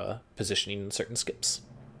for positioning in certain skips.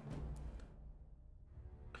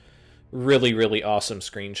 Really, really awesome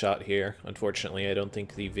screenshot here. Unfortunately, I don't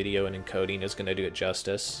think the video and encoding is going to do it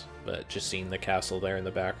justice, but just seeing the castle there in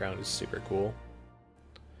the background is super cool.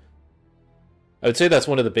 I would say that's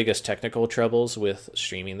one of the biggest technical troubles with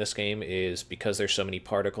streaming this game is because there's so many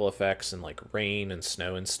particle effects and like rain and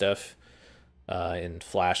snow and stuff and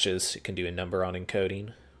flashes, it can do a number on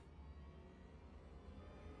encoding.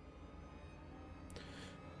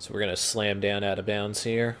 So we're going to slam down out of bounds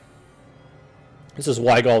here. This is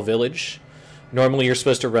Weigall Village. Normally you're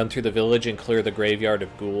supposed to run through the village and clear the graveyard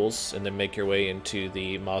of ghouls and then make your way into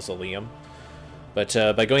the mausoleum. But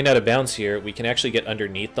by going out of bounds here, we can actually get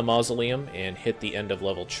underneath the mausoleum and hit the end of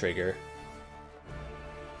level trigger.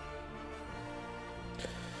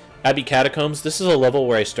 Abbey Catacombs, this is a level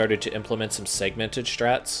where I started to implement some segmented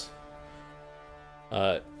strats.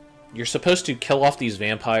 You're supposed to kill off these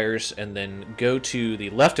vampires and then go to the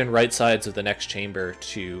left and right sides of the next chamber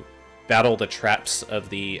to battle the traps of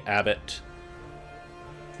the Abbot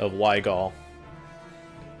of Weigall.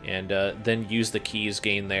 And then use the keys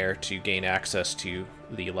gained there to gain access to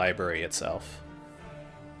the library itself.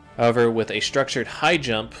 However, with a structured high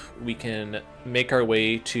jump, we can make our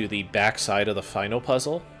way to the back side of the final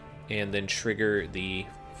puzzle, and then trigger the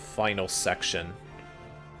final section.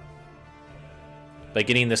 By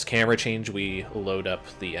getting this camera change, we load up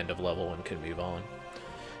the end of level and can move on.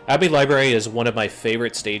 Abbey Library is one of my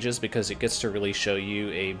favorite stages because it gets to really show you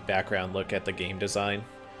a background look at the game design.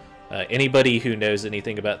 Anybody who knows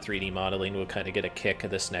anything about 3D modeling will kind of get a kick of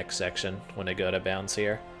this next section when I go to bounds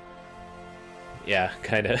here. Yeah,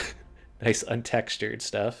 kind of nice untextured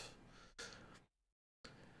stuff.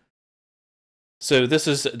 So this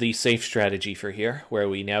is the safe strategy for here, where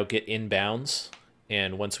we now get inbounds,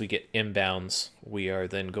 and once we get inbounds, we are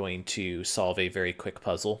then going to solve a very quick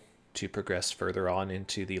puzzle to progress further on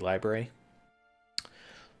into the library.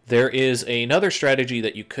 There is another strategy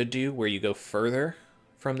that you could do where you go further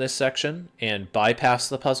from this section and bypass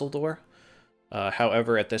the puzzle door.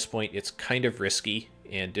 However, at this point, it's kind of risky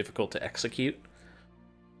and difficult to execute.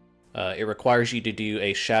 It requires you to do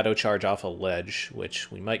a shadow charge off a ledge, which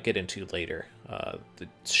we might get into later. The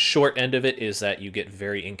short end of it is that you get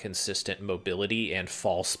very inconsistent mobility and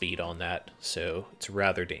fall speed on that, so it's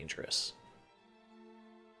rather dangerous.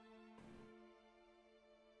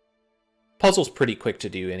 Puzzle's pretty quick to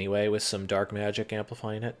do anyway, with some dark magic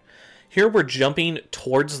amplifying it. Here we're jumping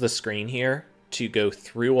towards the screen here to go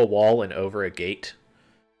through a wall and over a gate.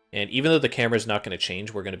 And even though the camera's not going to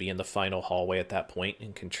change, we're going to be in the final hallway at that point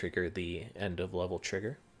and can trigger the end of level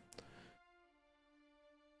trigger.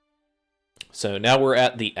 So now we're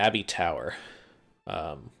at the Abbey Tower.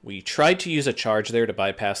 We tried to use a charge there to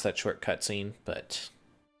bypass that short cutscene, but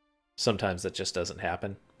sometimes that just doesn't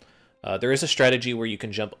happen. There is a strategy where you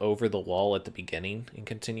can jump over the wall at the beginning and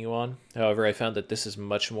continue on. However, I found that this is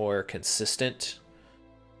much more consistent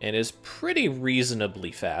and is pretty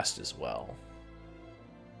reasonably fast as well.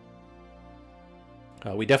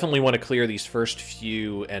 We definitely want to clear these first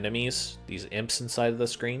few enemies, these imps inside of the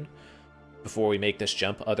screen, before we make this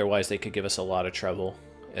jump. Otherwise, they could give us a lot of trouble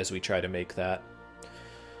as we try to make that.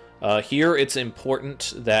 Here, it's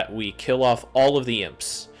important that we kill off all of the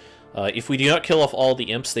imps. If we do not kill off all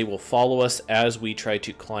the imps, they will follow us as we try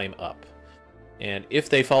to climb up. And if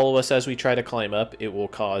they follow us as we try to climb up, it will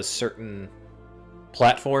cause certain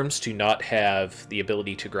platforms to not have the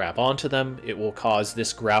ability to grab onto them. It will cause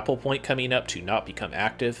this grapple point coming up to not become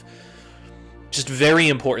active. Just very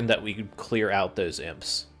important that we clear out those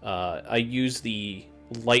imps. I use the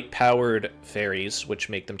light-powered fairies, which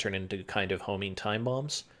make them turn into kind of homing time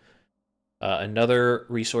bombs. Another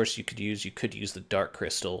resource you could use the Dark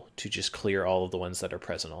Crystal to just clear all of the ones that are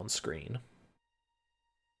present on screen.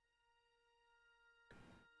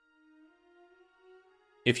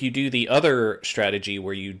 If you do the other strategy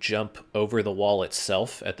where you jump over the wall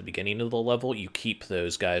itself at the beginning of the level, you keep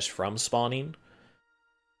those guys from spawning.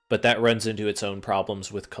 But that runs into its own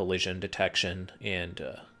problems with collision detection and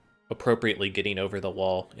appropriately getting over the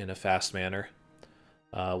wall in a fast manner.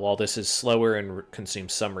 While this is slower and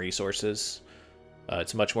consumes some resources,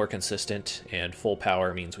 it's much more consistent, and full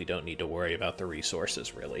power means we don't need to worry about the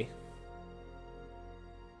resources, really.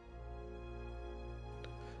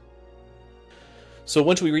 So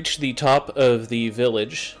once we reach the top of the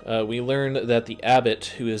village, we learn that the abbot,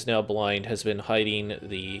 who is now blind, has been hiding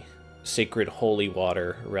the sacred holy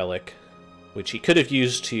water relic, which he could have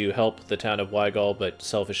used to help the town of Wygall, but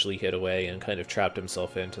selfishly hid away and kind of trapped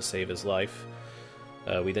himself in to save his life.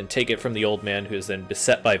 We then take it from the old man, who is then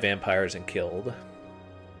beset by vampires and killed.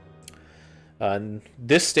 On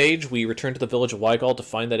this stage, we return to the village of Wygall to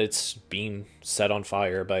find that it's being set on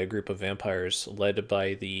fire by a group of vampires led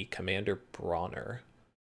by the commander Bronner.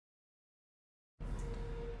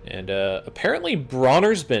 And apparently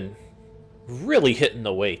Bronner's been really hitting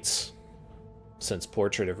the weights since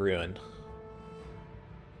Portrait of Ruin,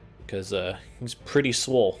 because he's pretty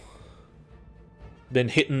swole. Been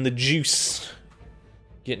hitting the juice,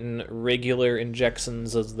 getting regular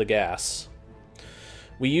injections of the gas.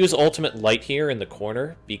 We use Ultimate Light here in the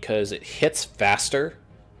corner because it hits faster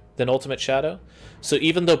than Ultimate Shadow. So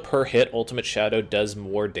even though per hit Ultimate Shadow does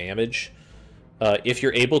more damage, if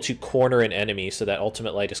you're able to corner an enemy so that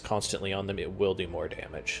Ultimate Light is constantly on them, it will do more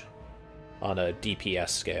damage on a DPS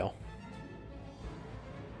scale.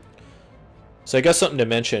 So I guess something to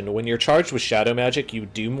mention, when you're charged with Shadow Magic, you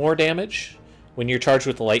do more damage. When you're charged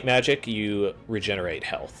with Light Magic, you regenerate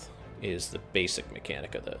health, is the basic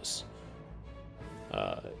mechanic of those.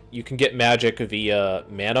 You can get magic via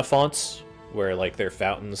mana fonts, where like they're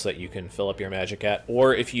fountains that you can fill up your magic at,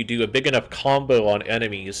 or if you do a big enough combo on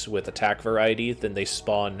enemies with attack variety, then they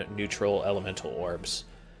spawn neutral elemental orbs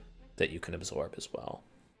that you can absorb as well.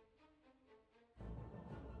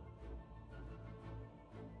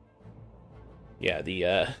 Yeah,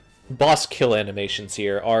 the boss kill animations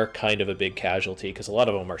here are kind of a big casualty, because a lot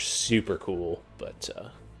of them are super cool, but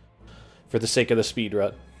for the sake of the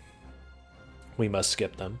speedrun, we must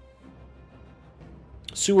skip them.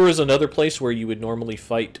 Sewer is another place where you would normally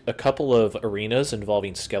fight a couple of arenas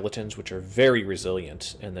involving skeletons, which are very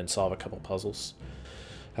resilient, and then solve a couple puzzles.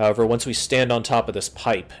 However, once we stand on top of this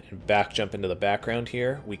pipe and back jump into the background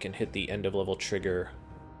here, we can hit the end of level trigger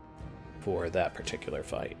for that particular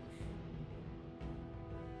fight.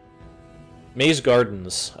 Maze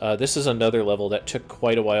Gardens. This is another level that took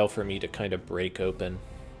quite a while for me to kind of break open.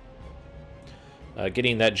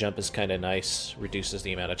 Getting that jump is kind of nice. Reduces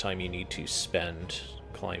the amount of time you need to spend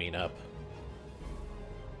climbing up.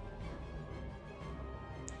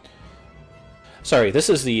 Sorry, this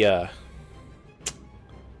is the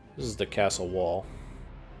castle wall,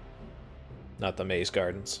 not the Maze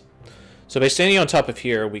Gardens. So by standing on top of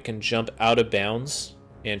here, we can jump out of bounds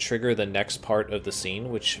and trigger the next part of the scene,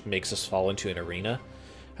 which makes us fall into an arena.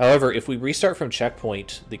 However, if we restart from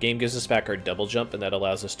checkpoint, the game gives us back our double jump, and that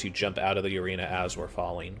allows us to jump out of the arena as we're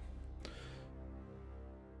falling.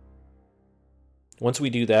 Once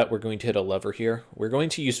we do that, we're going to hit a lever here. We're going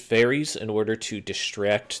to use fairies in order to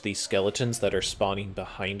distract the skeletons that are spawning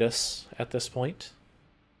behind us at this point.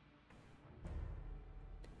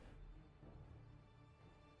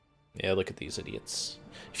 Yeah, look at these idiots.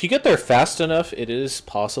 If you get there fast enough, it is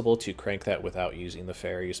possible to crank that without using the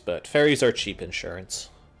fairies, but fairies are cheap insurance.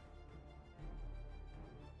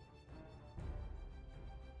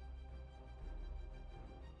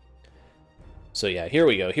 So yeah, here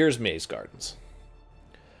we go. Here's Maze Gardens.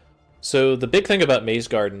 So the big thing about Maze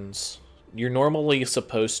Gardens, you're normally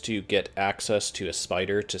supposed to get access to a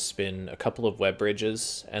spider to spin a couple of web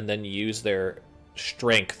bridges and then use their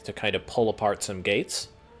strength to kind of pull apart some gates.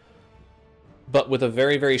 But with a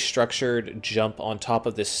very, very structured jump on top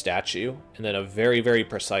of this statue, and then a very, very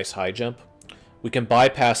precise high jump, we can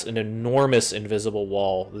bypass an enormous invisible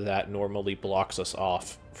wall that normally blocks us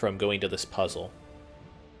off from going to this puzzle.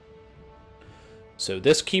 So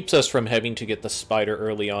this keeps us from having to get the spider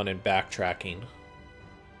early on and backtracking.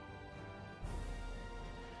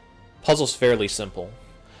 Puzzle's fairly simple.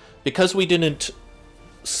 Because we didn't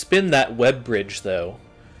spin that web bridge, though,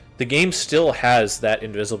 the game still has that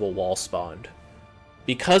invisible wall spawned.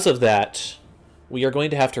 Because of that, we are going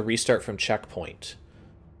to have to restart from checkpoint.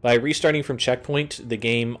 By restarting from checkpoint, the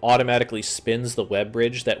game automatically spins the web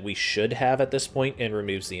bridge that we should have at this point and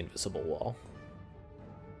removes the invisible wall.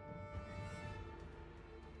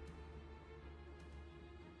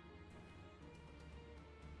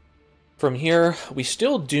 From here, we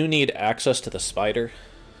still do need access to the spider.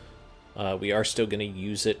 We are still going to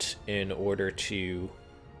use it in order to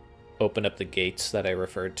open up the gates that I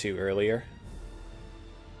referred to earlier.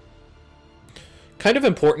 Kind of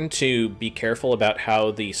important to be careful about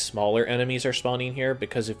how the smaller enemies are spawning here,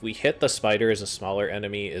 because if we hit the spider as a smaller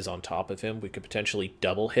enemy is on top of him, we could potentially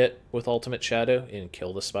double hit with Ultimate Shadow and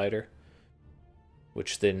kill the spider,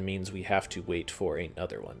 which then means we have to wait for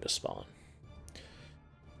another one to spawn.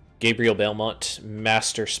 Gabriel Belmont,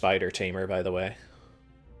 master spider tamer, by the way.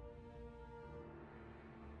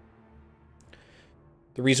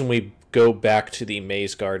 The reason we go back to the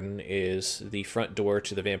Maze Garden is the front door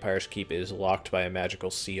to the Vampire's Keep is locked by a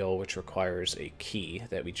magical seal, which requires a key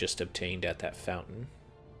that we just obtained at that fountain.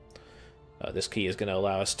 This key is going to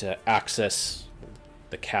allow us to access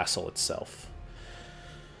the castle itself.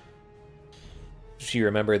 If you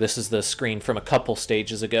remember, this is the screen from a couple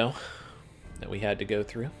stages ago that we had to go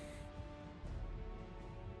through.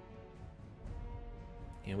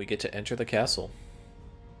 And we get to enter the castle.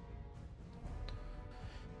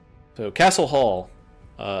 So, Castle Hall.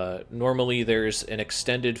 Normally there's an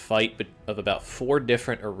extended fight of about 4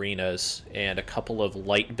 different arenas and a couple of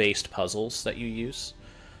light-based puzzles that you use.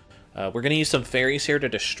 We're going to use some fairies here to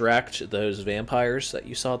distract those vampires that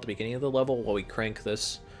you saw at the beginning of the level while we crank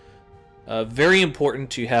this. Very important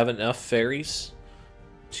to have enough fairies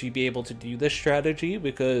to be able to do this strategy,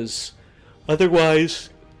 because otherwise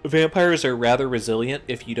vampires are rather resilient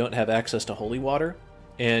if you don't have access to holy water,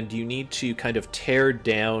 and you need to kind of tear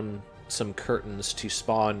down some curtains to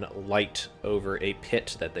spawn light over a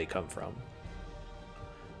pit that they come from.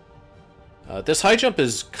 This high jump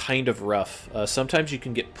is kind of rough. Sometimes you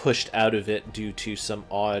can get pushed out of it due to some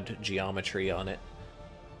odd geometry on it.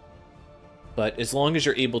 But as long as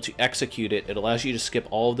you're able to execute it, it allows you to skip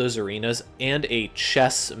all of those arenas and a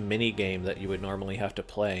chess minigame that you would normally have to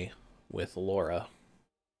play with Laura.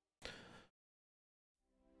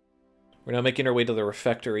 We're now making our way to the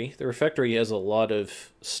refectory. The refectory has a lot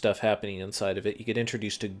of stuff happening inside of it. You get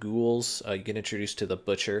introduced to ghouls. You get introduced to the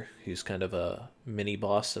butcher, who's kind of a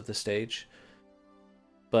mini-boss of the stage.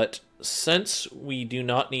 But since we do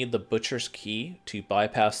not need the butcher's key to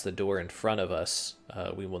bypass the door in front of us,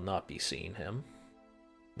 we will not be seeing him.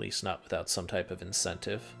 At least not without some type of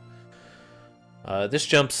incentive. This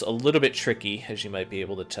jump's a little bit tricky, as you might be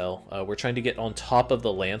able to tell. We're trying to get on top of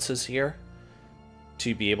the lances here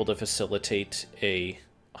to be able to facilitate a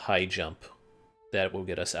high jump that will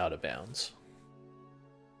get us out of bounds.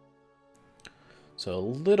 So a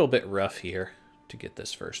little bit rough here to get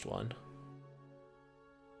this first one.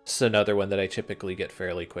 This is another one that I typically get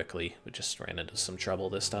fairly quickly. We just ran into some trouble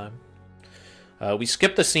this time. We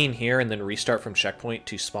skip the scene here and then restart from checkpoint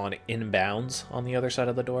to spawn inbounds on the other side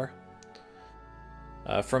of the door.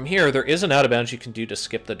 From here, there is an out of bounds you can do to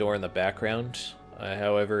skip the door in the background.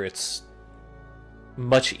 However, it's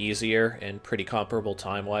much easier and pretty comparable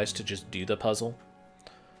time-wise to just do the puzzle.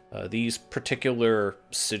 These particular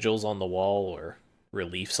sigils on the wall or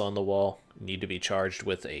reliefs on the wall need to be charged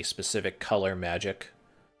with a specific color magic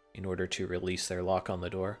in order to release their lock on the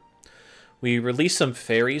door. We release some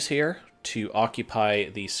fairies here to occupy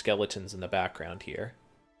the skeletons in the background here.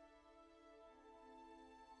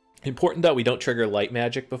 Important that we don't trigger light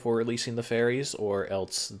magic before releasing the fairies, or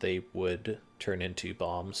else they would turn into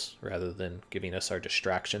bombs rather than giving us our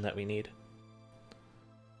distraction that we need.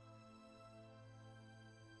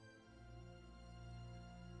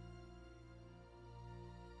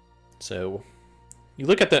 So you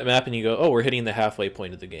look at that map and you go, oh, we're hitting the halfway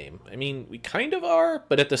point of the game. I mean, we kind of are,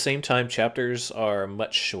 but at the same time, chapters are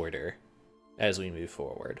much shorter as we move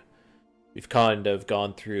forward. We've kind of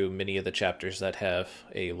gone through many of the chapters that have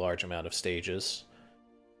a large amount of stages.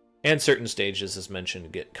 And certain stages, as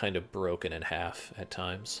mentioned, get kind of broken in half at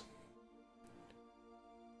times.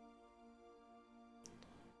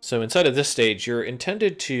 So inside of this stage, you're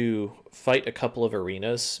intended to fight a couple of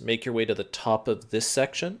arenas, make your way to the top of this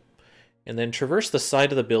section, and then traverse the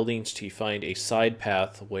side of the buildings to find a side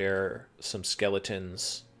path where some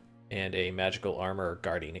skeletons and a magical armor are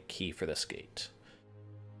guarding a key for this gate.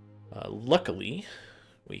 Luckily,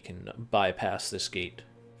 we can bypass this gate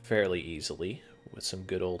fairly easily with some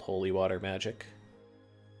good old holy water magic.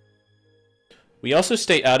 We also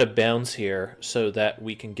stay out of bounds here so that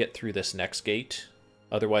we can get through this next gate.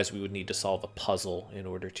 Otherwise, we would need to solve a puzzle in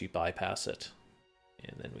order to bypass it.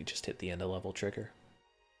 And then we just hit the end of level trigger.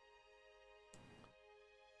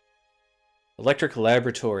 Electric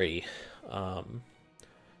Laboratory.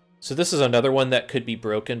 So this is another one that could be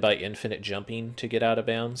broken by infinite jumping to get out of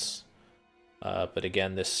bounds. But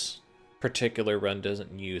again, this particular run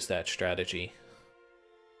doesn't use that strategy.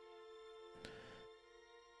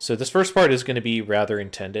 So this first part is going to be rather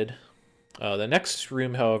intended. The next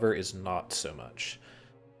room, however, is not so much.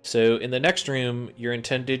 So in the next room, you're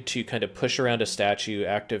intended to kind of push around a statue,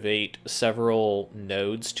 activate several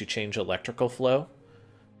nodes to change electrical flow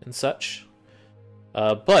and such.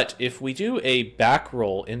 But if we do a back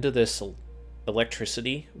roll into this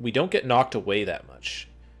electricity, we don't get knocked away that much.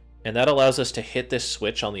 And that allows us to hit this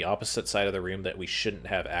switch on the opposite side of the room that we shouldn't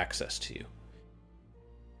have access to.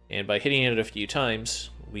 And by hitting it a few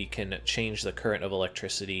times, we can change the current of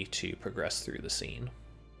electricity to progress through the scene.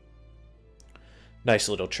 Nice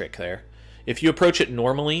little trick there. If you approach it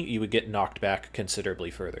normally, you would get knocked back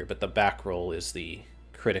considerably further, but the back roll is the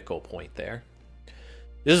critical point there.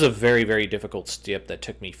 This is a very, very difficult step that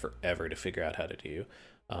took me forever to figure out how to do.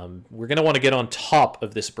 We're going to want to get on top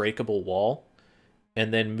of this breakable wall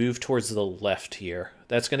and then move towards the left here.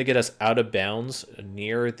 That's going to get us out of bounds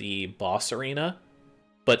near the boss arena,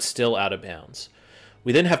 but still out of bounds.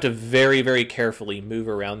 We then have to very, very carefully move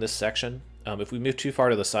around this section. If we move too far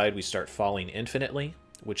to the side, we start falling infinitely,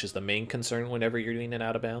 which is the main concern whenever you're doing an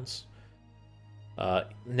out of bounds.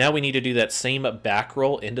 Now we need to do that same back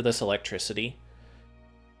roll into this electricity.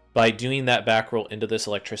 By doing that back roll into this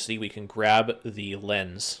electricity, we can grab the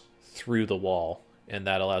lens through the wall, and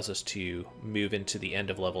that allows us to move into the end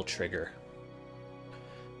of level trigger.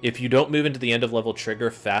 If you don't move into the end of level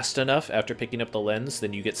trigger fast enough after picking up the lens,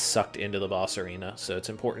 then you get sucked into the boss arena. So it's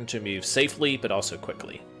important to move safely, but also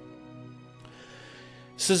quickly.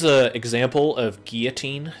 This is an example of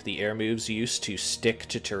guillotine, the air moves used to stick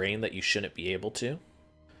to terrain that you shouldn't be able to.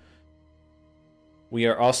 We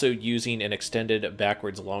are also using an extended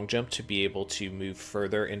backwards long jump to be able to move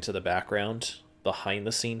further into the background behind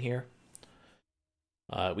the scene here.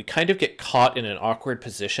 We kind of get caught in an awkward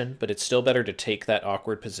position, but it's still better to take that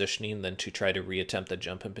awkward positioning than to try to reattempt the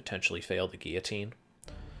jump and potentially fail the guillotine.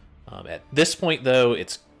 At this point, though,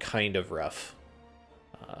 it's kind of rough.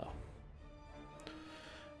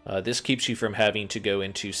 This keeps you from having to go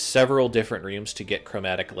into several different rooms to get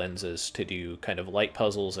chromatic lenses to do kind of light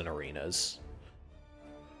puzzles and arenas.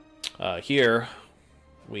 Here,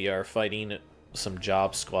 we are fighting some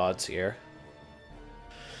job squads here.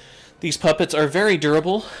 These puppets are very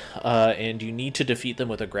durable, and you need to defeat them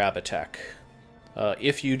with a grab attack.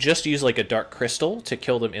 If you just use like a dark crystal to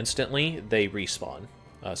kill them instantly, they respawn.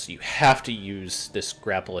 So you have to use this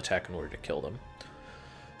grapple attack in order to kill them.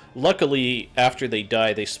 Luckily, after they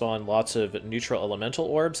die, they spawn lots of neutral elemental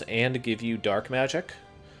orbs and give you dark magic.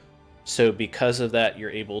 So because of that, you're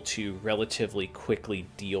able to relatively quickly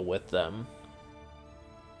deal with them.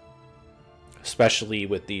 especially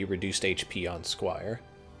with the reduced HP on Squire.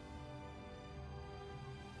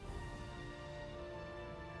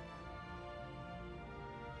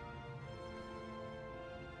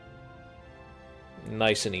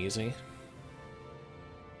 Nice and easy.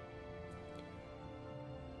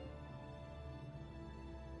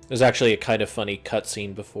 There's actually a kind of funny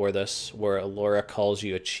cutscene before this where Alora calls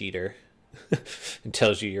you a cheater and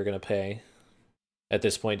tells you you're going to pay. At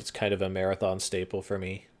this point, it's kind of a marathon staple for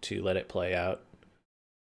me to let it play out.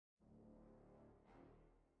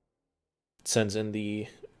 It sends in the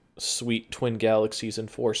sweet Twin Galaxies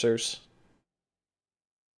Enforcers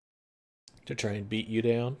to try and beat you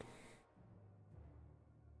down.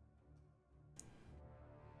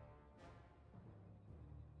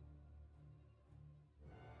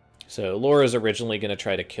 So Laura's originally going to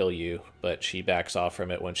try to kill you, but she backs off from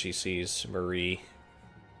it when she sees Marie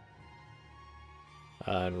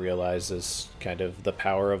and realizes kind of the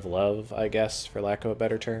power of love, I guess, for lack of a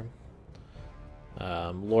better term.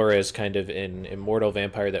 Laura is kind of an immortal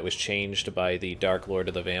vampire that was changed by the Dark Lord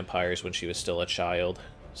of the Vampires when she was still a child.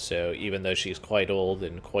 So even though she's quite old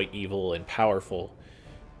and quite evil and powerful,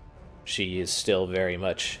 she is still very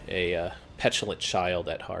much a petulant child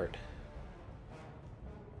at heart.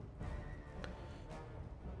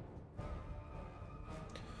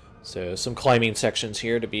 So some climbing sections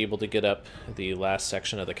here to be able to get up the last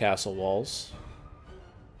section of the castle walls.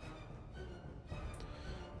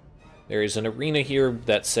 There is an arena here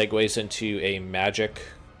that segues into a magic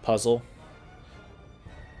puzzle.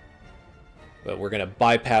 But we're going to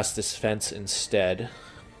bypass this fence instead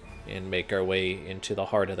and make our way into the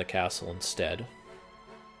heart of the castle instead.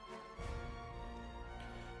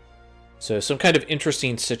 So some kind of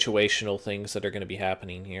interesting situational things that are going to be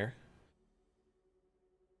happening here.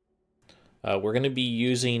 We're going to be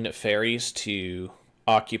using fairies to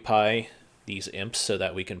occupy these imps so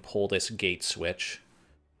that we can pull this gate switch.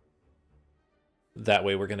 That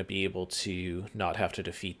way we're going to be able to not have to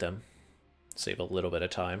defeat them. Save a little bit of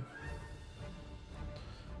time.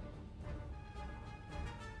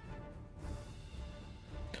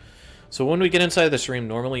 So when we get inside this room,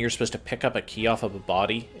 normally you're supposed to pick up a key off of a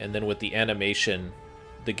body, and then with the animation,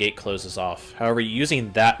 the gate closes off. However,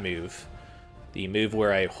 using that move, the move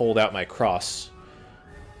where I hold out my cross,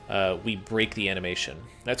 we break the animation.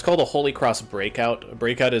 That's called a Holy Cross breakout. A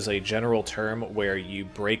breakout is a general term where you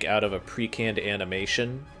break out of a pre-canned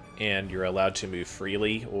animation and you're allowed to move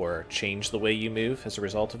freely or change the way you move as a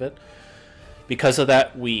result of it. Because of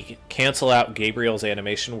that, we cancel out Gabriel's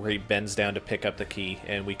animation where he bends down to pick up the key,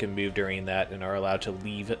 and we can move during that and are allowed to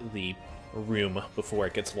leave the room before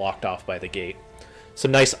it gets locked off by the gate.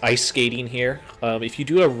 Some nice ice skating here. If you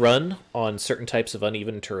do a run on certain types of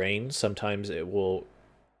uneven terrain, sometimes it will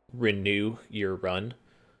renew your run,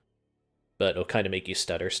 but it'll kind of make you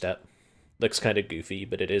stutter step. Looks kind of goofy,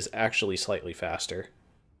 but it is actually slightly faster.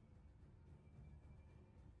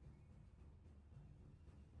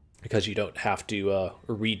 Because you don't have to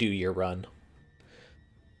redo your run.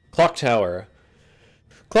 Clock Tower.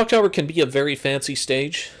 Clock Tower can be a very fancy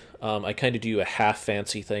stage. I kind of do a half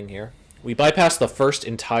fancy thing here. We bypass the first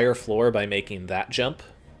entire floor by making that jump.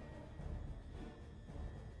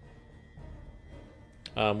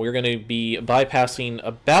 We're going to be bypassing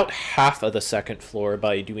about half of the second floor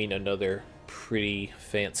by doing another pretty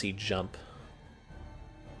fancy jump.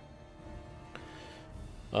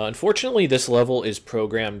 Unfortunately, this level is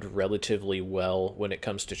programmed relatively well when it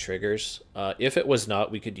comes to triggers. If it was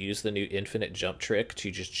not, we could use the new infinite jump trick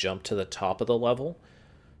to just jump to the top of the level.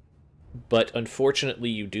 But unfortunately,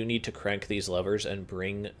 you do need to crank these levers and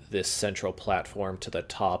bring this central platform to the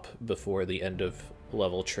top before the end of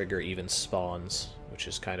level trigger even spawns, which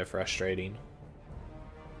is kind of frustrating.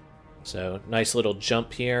 So, nice little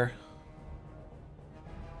jump here.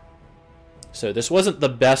 So this wasn't the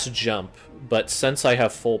best jump, but since I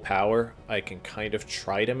have full power, I can kind of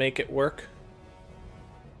try to make it work.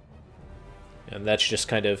 And that's just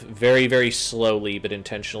kind of very, very slowly but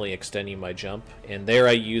intentionally extending my jump. And there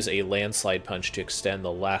I use a landslide punch to extend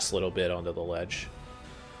the last little bit onto the ledge.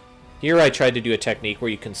 Here I tried to do a technique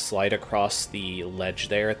where you can slide across the ledge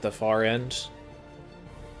there at the far end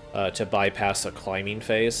to bypass a climbing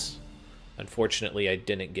phase. Unfortunately, I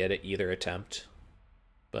didn't get it either attempt,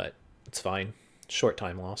 but it's fine. Short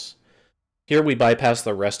time loss. Here we bypass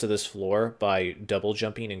the rest of this floor by double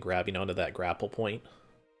jumping and grabbing onto that grapple point.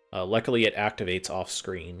 Luckily, it activates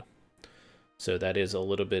off-screen, so that is a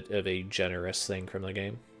little bit of a generous thing from the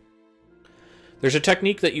game. There's a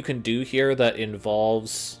technique that you can do here that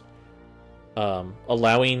involves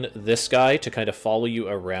allowing this guy to kind of follow you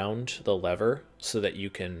around the lever so that you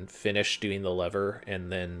can finish doing the lever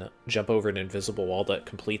and then jump over an invisible wall to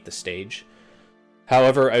complete the stage.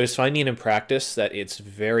 However, I was finding in practice that it's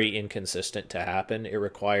very inconsistent to happen. It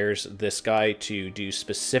requires this guy to do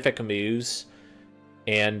specific moves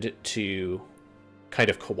and to kind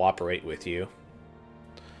of cooperate with you.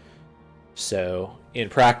 So, in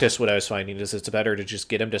practice, what I was finding is it's better to just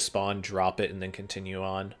get him to spawn, drop it, and then continue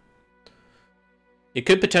on. It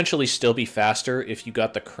could potentially still be faster if you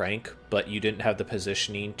got the crank, but you didn't have the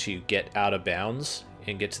positioning to get out of bounds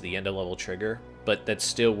and get to the end of level trigger, but that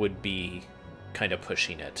still would be kind of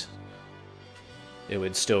pushing it. It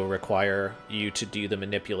would still require you to do the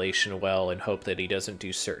manipulation well and hope that he doesn't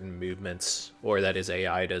do certain movements, or that his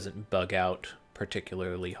AI doesn't bug out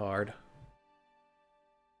particularly hard.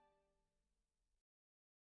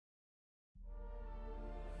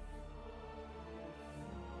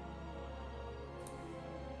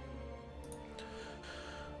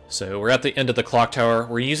 So we're at the end of the clock tower.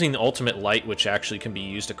 We're using the ultimate light, which actually can be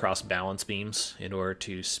used across balance beams in order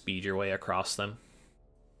to speed your way across them.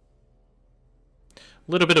 A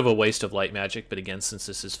little bit of a waste of light magic, but again, since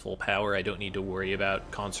this is full power, I don't need to worry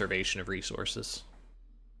about conservation of resources.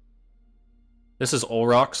 This is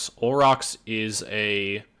Olrox. Olrox is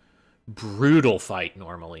a brutal fight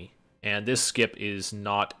normally, and this skip is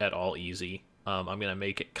not at all easy. I'm going to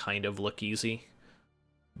make it kind of look easy,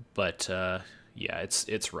 but yeah,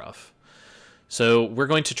 it's rough. So we're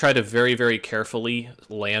going to try to very, very carefully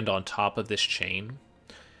land on top of this chain.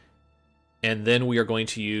 And then we are going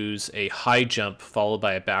to use a high jump followed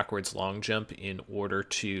by a backwards long jump in order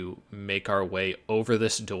to make our way over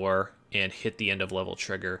this door and hit the end of level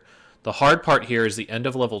trigger. The hard part here is the end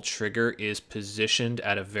of level trigger is positioned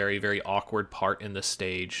at a very, very awkward part in the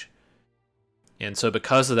stage. And so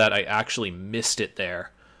because of that, I actually missed it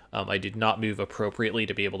there. I did not move appropriately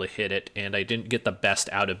to be able to hit it, and I didn't get the best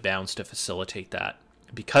out of bounds to facilitate that.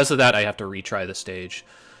 Because of that, I have to retry the stage.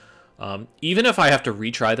 Even if I have to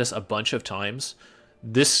retry this a bunch of times,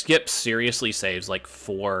 this skip seriously saves like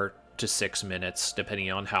 4 to 6 minutes,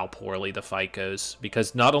 depending on how poorly the fight goes.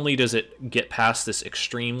 Because not only does it get past this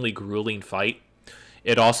extremely grueling fight,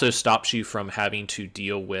 it also stops you from having to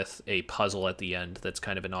deal with a puzzle at the end that's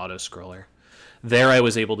kind of an auto-scroller. There I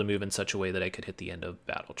was able to move in such a way that I could hit the end of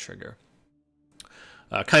battle trigger.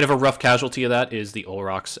 Kind of a rough casualty of that is the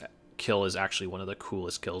Olrox kill is actually one of the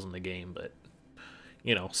coolest kills in the game, but,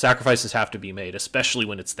 you know, sacrifices have to be made, especially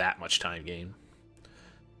when it's that much time gain.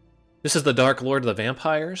 This is the Dark Lord of the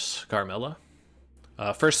Vampires, Carmilla.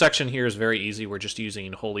 First section here is very easy. We're just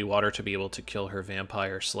using holy water to be able to kill her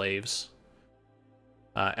vampire slaves.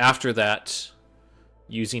 After that,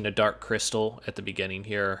 using a dark crystal at the beginning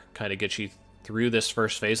here kind of gets you through this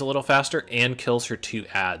first phase a little faster and kills her 2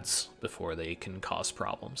 adds before they can cause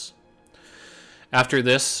problems. After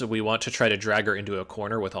this, we want to try to drag her into a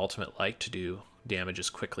corner with ultimate light to do damage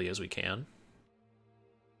as quickly as we can.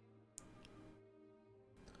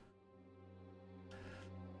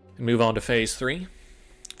 And move on to phase 3.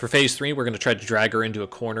 For phase 3, we're going to try to drag her into a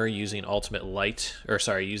corner using ultimate light, or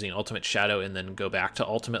sorry, using ultimate shadow, and then go back to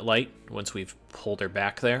ultimate light once we've pulled her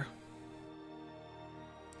back there.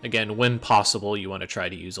 Again, when possible, you want to try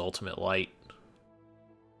to use ultimate light.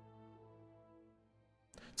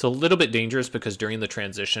 It's a little bit dangerous because during the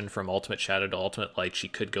transition from ultimate shadow to ultimate light, she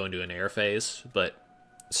could go into an air phase, but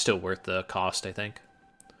still worth the cost, I think.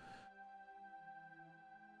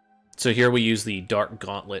 So here we use the Dark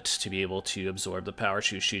Gauntlet to be able to absorb the power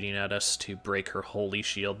she was shooting at us to break her holy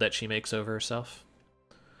shield that she makes over herself.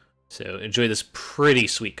 So enjoy this pretty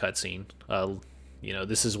sweet cutscene. You know,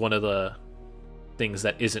 this is one of the things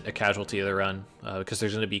that isn't a casualty of the run, because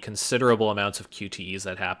there's going to be considerable amounts of QTEs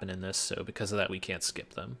that happen in this, so because of that we can't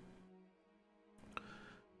skip them.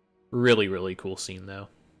 Really, really cool scene, though.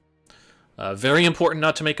 Very important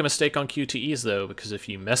not to make a mistake on QTEs, though, because if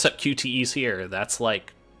you mess up QTEs here, that's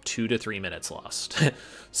like 2 to 3 minutes lost.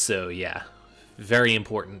 So yeah, very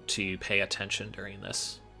important to pay attention during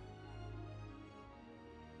this.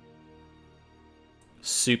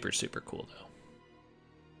 Super, super cool, though.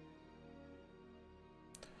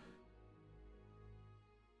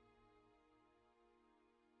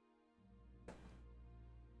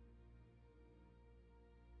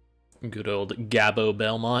 Good old Gabbo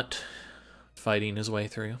Belmont fighting his way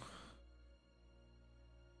through.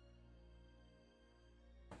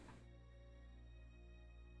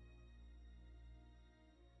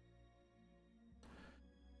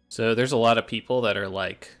 So there's a lot of people that are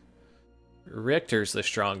like, Richter's the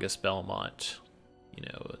strongest Belmont. You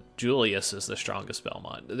know, Julius is the strongest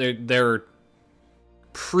Belmont. They're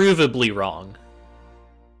provably wrong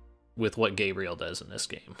with what Gabriel does in this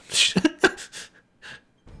game.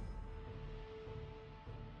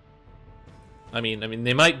 I mean,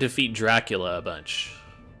 they might defeat Dracula a bunch.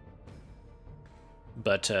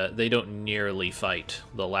 but they don't nearly fight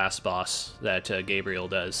the last boss that Gabriel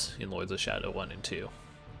does in Lords of Shadow 1 and 2.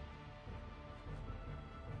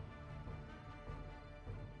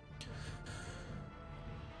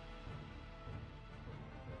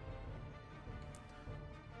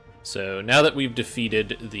 So now that we've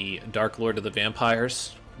defeated the Dark Lord of the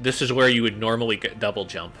Vampires, this is where you would normally get double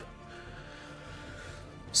jump.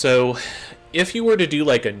 So if you were to do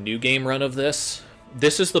like a new game run of this,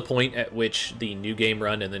 this is the point at which the new game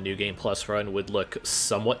run and the new game plus run would look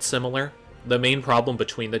somewhat similar. The main problem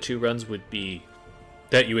between the two runs would be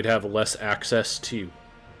that you would have less access to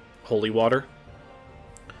holy water.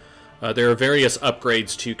 There are various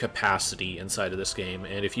upgrades to capacity inside of this game,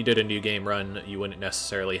 and if you did a new game run, you wouldn't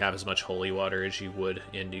necessarily have as much holy water as you would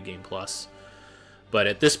in New Game Plus. But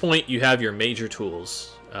at this point, you have your major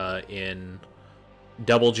tools in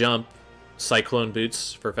double jump, cyclone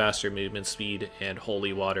boots for faster movement speed, and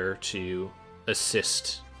holy water to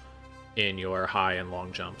assist in your high and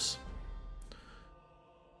long jumps.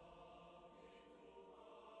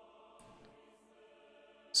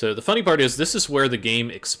 So the funny part is, this is where the game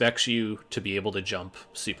expects you to be able to jump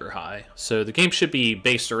super high. So the game should be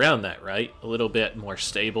based around that, right? A little bit more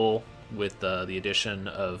stable with the addition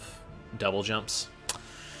of double jumps.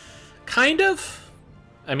 Kind of.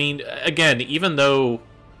 I mean, again, even though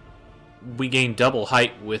we gain double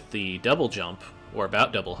height with the double jump, or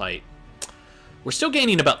about double height, we're still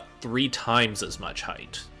gaining about 3 times as much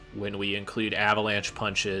height when we include avalanche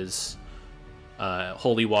punches,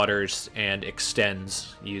 holy waters, and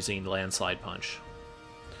extends using landslide punch.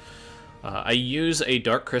 I use a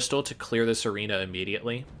dark crystal to clear this arena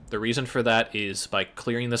immediately. The reason for that is by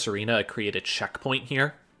clearing this arena, I create a checkpoint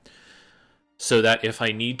here, so that if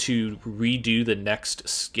I need to redo the next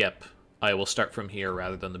skip, I will start from here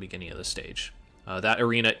rather than the beginning of the stage. That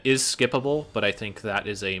arena is skippable, but I think that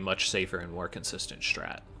is a much safer and more consistent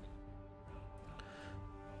strat.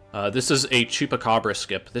 This is a Chupacabra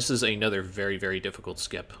skip. This is another very, very difficult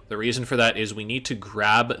skip. The reason for that is we need to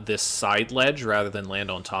grab this side ledge rather than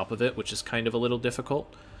land on top of it, which is kind of a little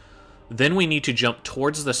difficult. Then we need to jump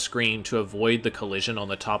towards the screen to avoid the collision on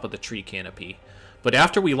the top of the tree canopy. But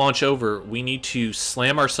after we launch over, we need to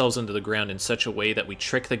slam ourselves into the ground in such a way that we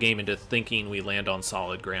trick the game into thinking we land on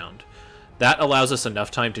solid ground. That allows us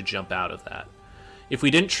enough time to jump out of that. If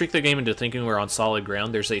we didn't trick the game into thinking we're on solid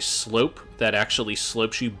ground, there's a slope that actually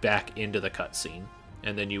slopes you back into the cutscene.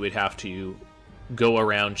 And then you would have to go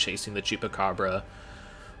around chasing the Chupacabra,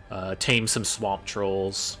 tame some swamp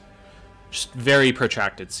trolls. Just very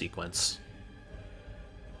protracted sequence.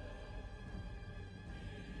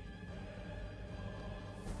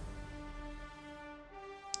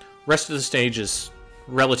 Rest of the stage is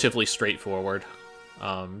relatively straightforward.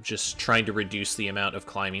 Just trying to reduce the amount of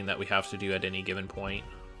climbing that we have to do at any given point.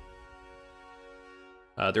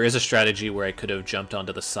 There is a strategy where I could have jumped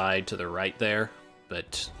onto the side to the right there,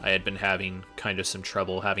 but I had been having kind of some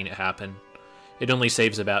trouble having it happen. It only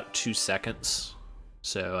saves about 2 seconds,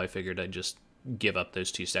 so I figured I'd just give up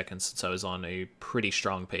those 2 seconds since I was on a pretty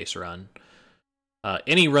strong pace run.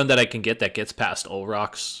 Any run that I can get that gets past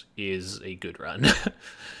Olrock's is a good run,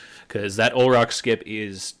 because that Olrock skip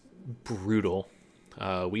is brutal.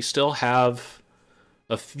 We still have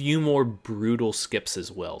a few more brutal skips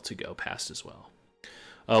as well to go past as well.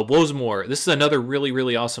 Woesmore, this is another really,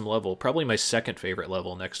 really awesome level. Probably my second favorite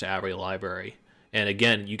level next to Abbey Library. And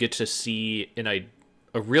again, you get to see in a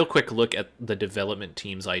real quick look at the development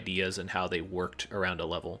team's ideas and how they worked around a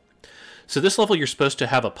level. So this level, you're supposed to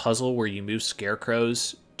have a puzzle where you move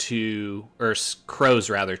scarecrows to, or crows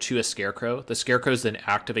rather, to a scarecrow. The scarecrows then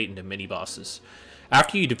activate into mini-bosses.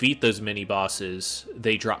 After you defeat those mini-bosses,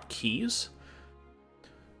 they drop keys.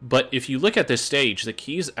 But if you look at this stage, the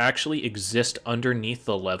keys actually exist underneath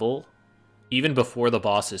the level, even before the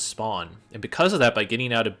bosses spawn. And because of that, by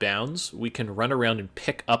getting out of bounds, we can run around and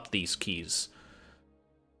pick up these keys.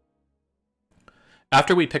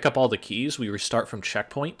 After we pick up all the keys, we restart from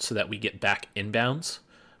checkpoint so that we get back inbounds,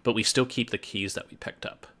 but we still keep the keys that we picked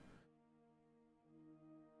up.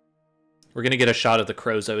 We're going to get a shot of the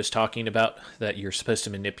crows I was talking about that you're supposed to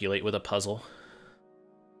manipulate with a puzzle.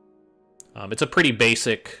 It's a pretty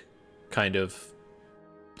basic kind of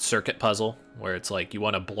circuit puzzle where it's like you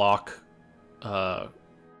want to block the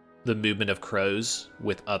movement of crows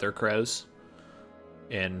with other crows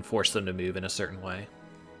and force them to move in a certain way.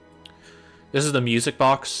 This is the music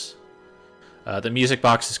box. The music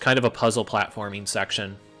box is kind of a puzzle platforming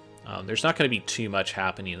section. There's not going to be too much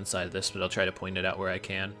happening inside of this, but I'll try to point it out where I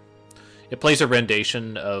can. It plays a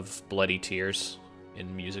rendition of Bloody Tears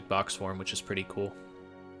in music box form, which is pretty cool.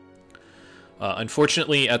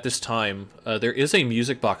 Unfortunately, at this time, there is a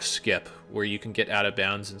music box skip where you can get out of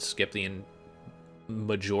bounds and skip the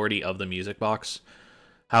majority of the music box.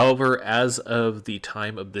 However, as of the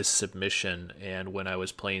time of this submission and when I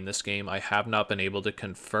was playing this game, I have not been able to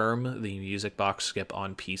confirm the music box skip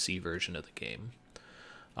on PC version of the game.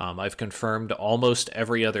 I've confirmed almost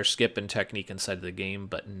every other skip and technique inside of the game,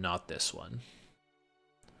 but not this one.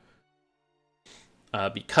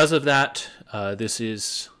 Because of that, this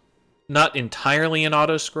is not entirely an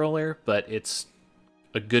auto-scroller, but it's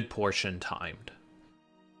a good portion timed.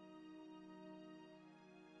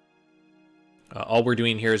 All we're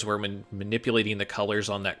doing here is we're manipulating the colors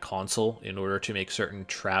on that console in order to make certain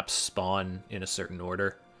traps spawn in a certain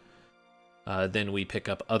order. Then we pick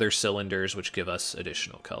up other cylinders, which give us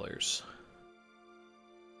additional colors.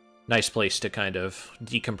 Nice place to kind of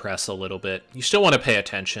decompress a little bit. You still want to pay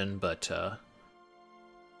attention, but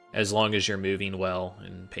as long as you're moving well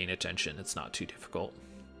and paying attention, it's not too difficult.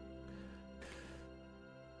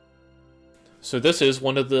 So this is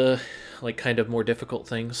one of the kind of more difficult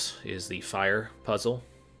things, is the fire puzzle.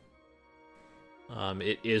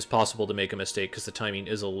 It is possible to make a mistake because the timing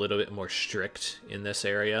is a little bit more strict in this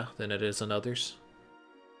area than it is in others.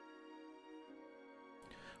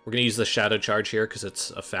 We're going to use the shadow charge here because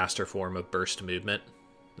it's a faster form of burst movement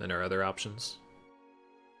than our other options.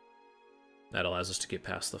 That allows us to get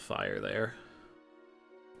past the fire there.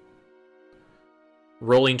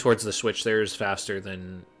 Rolling towards the switch there is faster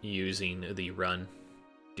than using the run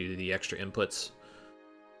due to the extra inputs.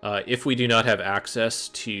 If we do not have access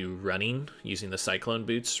to running using the Cyclone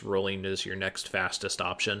Boots, rolling is your next fastest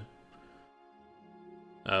option.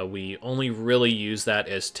 We only really use that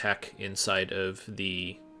as tech inside of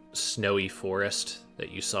the snowy forest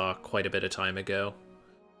that you saw quite a bit of time ago.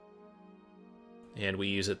 And we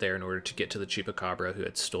use it there in order to get to the Chupacabra who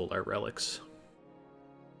had stole our relics.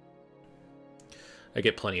 I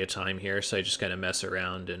get plenty of time here, so I just kind of mess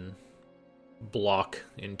around and block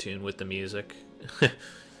in tune with the music.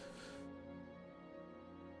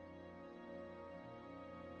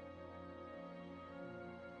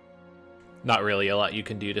 Not really a lot you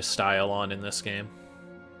can do to style on in this game.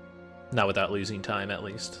 Not without losing time, at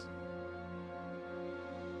least.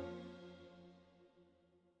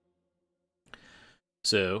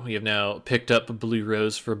 So, we have now picked up Blue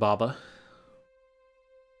Rose for Baba.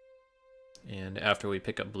 And after we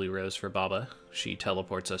pick up Blue Rose for Baba, she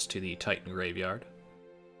teleports us to the Titan Graveyard.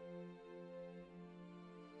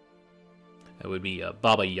 That would be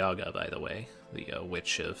Baba Yaga, by the way, the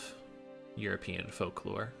witch of European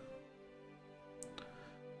folklore.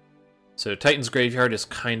 So Titan's Graveyard is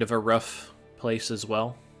kind of a rough place as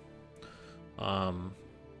well.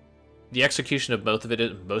 The execution of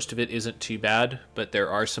most of it isn't too bad, but there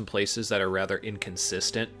are some places that are rather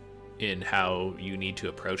inconsistent in how you need to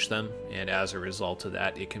approach them, and as a result of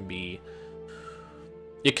that, it can be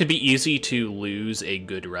easy to lose a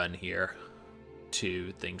good run here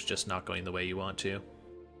to things just not going the way you want to.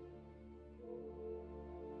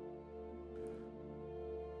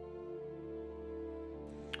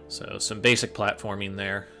 So some basic platforming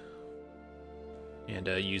there, and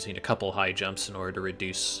using a couple high jumps in order to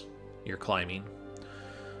reduce your climbing.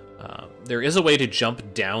 There is a way to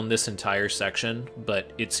jump down this entire section,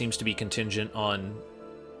 but it seems to be contingent on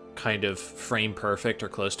kind of frame perfect or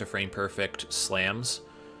close to frame perfect slams,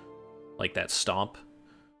 like that stomp.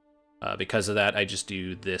 Because of that, I just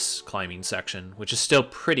do this climbing section, which is still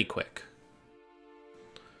pretty quick.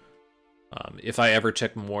 If I ever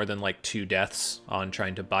took more than like 2 deaths on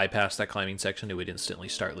trying to bypass that climbing section, it would instantly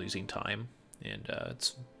start losing time. And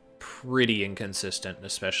it's pretty inconsistent,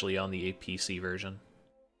 especially on the PC version.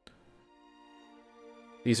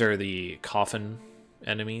 These are the coffin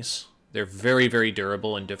enemies. They're very, very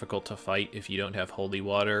durable and difficult to fight if you don't have holy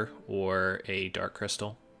water or a dark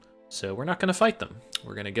crystal. So we're not going to fight them.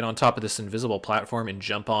 We're going to get on top of this invisible platform and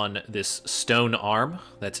jump on this stone arm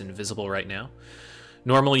that's invisible right now.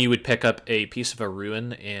 Normally you would pick up a piece of a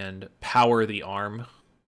ruin and power the arm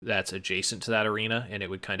that's adjacent to that arena, and it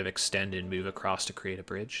would kind of extend and move across to create a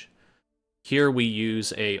bridge. Here we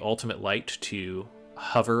use a ultimate light to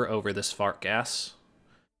hover over this fart gas.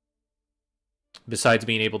 Besides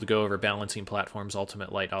being able to go over balancing platforms,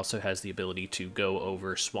 Ultimate Light also has the ability to go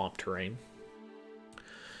over swamp terrain.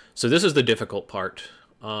 So this is the difficult part.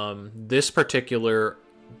 This particular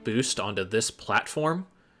boost onto this platform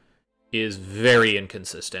is very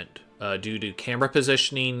inconsistent due to camera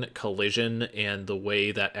positioning, collision, and the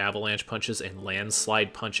way that avalanche punches and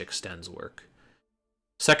landslide punch extends work.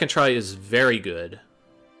 Second try is very good.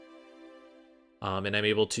 And I'm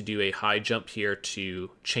able to do a high jump here to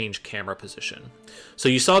change camera position. So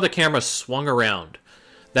you saw the camera swung around.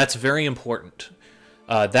 That's very important.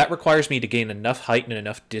 That requires me to gain enough height and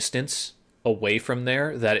enough distance away from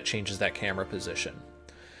there that it changes that camera position.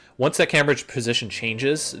 Once that camera position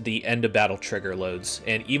changes, the end of battle trigger loads,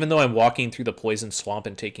 and even though I'm walking through the poison swamp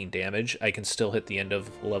and taking damage, I can still hit the end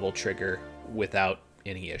of level trigger without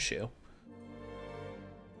any issue.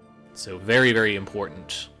 So very, very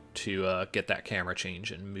important to get that camera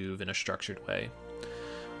change and move in a structured way.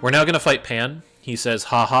 We're now going to fight Pan. He says,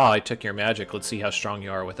 haha, I took your magic, let's see how strong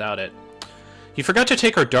you are without it. He forgot to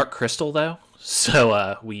take our Dark Crystal, though,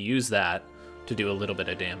 so we use that to do a little bit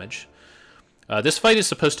of damage. This fight is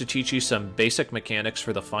supposed to teach you some basic mechanics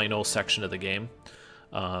for the final section of the game.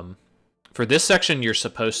 For this section, you're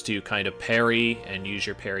supposed to kind of parry and use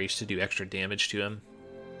your parries to do extra damage to him,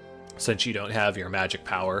 since you don't have your magic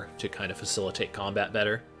power to kind of facilitate combat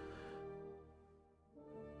better.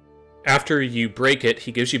 After you break it,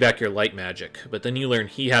 he gives you back your light magic, but then you learn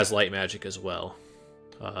he has light magic as well.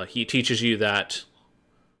 He teaches you that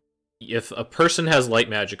if a person has light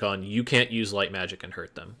magic on, you can't use light magic and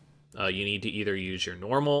hurt them. You need to either use your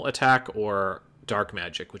normal attack or dark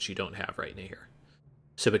magic, which you don't have right here.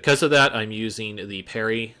 So because of that, I'm using the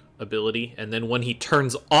parry ability, and then when he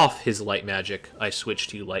turns off his light magic, I switch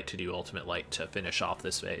to light to do ultimate light to finish off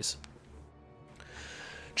this phase.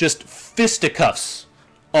 Just fisticuffs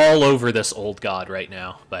all over this old god right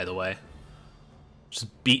now, by the way.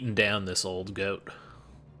 Just beating down this old goat.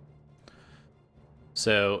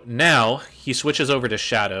 So now he switches over to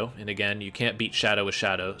Shadow, and again, you can't beat Shadow with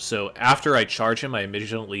Shadow. So after I charge him, I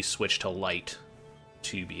immediately switch to Light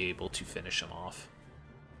to be able to finish him off.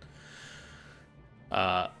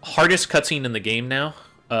 Hardest cutscene in the game now.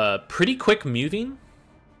 Pretty quick moving.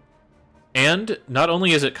 And not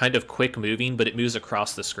only is it kind of quick moving, but it moves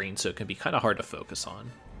across the screen, so it can be kind of hard to focus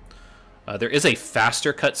on. There is a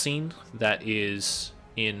faster cutscene that is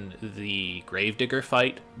in the Gravedigger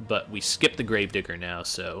fight, but we skip the Gravedigger now,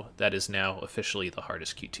 so that is now officially the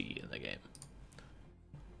hardest QTE in the game.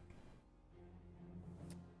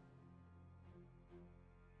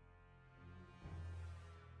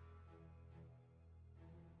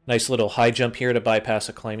 Nice little high jump here to bypass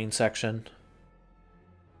a climbing section.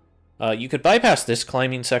 You could bypass this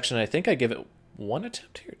climbing section. I think I give it one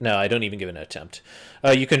attempt here. No, I don't even give it an attempt.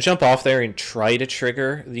 You can jump off there and try to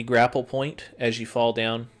trigger the grapple point as you fall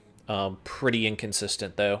down. Pretty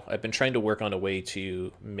inconsistent, though. I've been trying to work on a way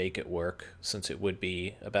to make it work, since it would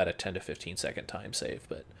be about a 10 to 15 second time save,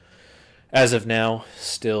 but as of now,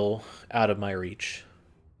 still out of my reach.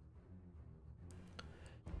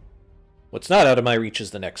 What's not out of my reach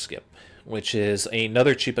is the next skip, which is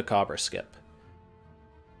another Chupacabra skip.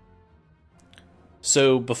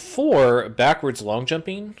 So before backwards long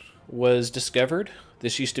jumping was discovered,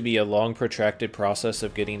 this used to be a long protracted process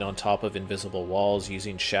of getting on top of invisible walls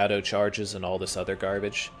using shadow charges and all this other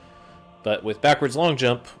garbage. But with backwards long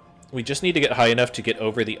jump, we just need to get high enough to get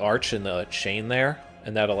over the arch and the chain there,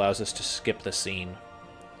 and that allows us to skip the scene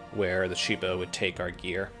where the Chupa would take our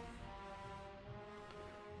gear.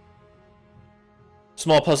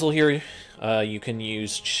 Small puzzle here, you can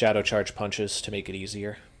use shadow charge punches to make it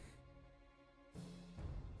easier.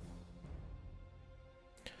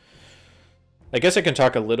 I guess I can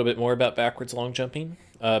talk a little bit more about backwards long jumping.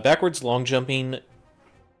 Backwards long jumping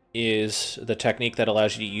is the technique that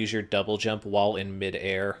allows you to use your double jump while in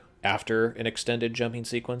mid-air after an extended jumping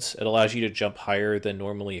sequence. It allows you to jump higher than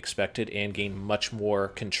normally expected and gain much more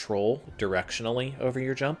control directionally over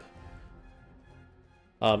your jump.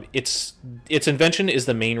 Its invention is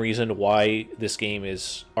the main reason why this game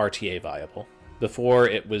is RTA viable. Before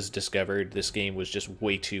it was discovered, this game was just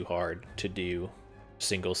way too hard to do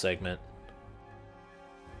single segment.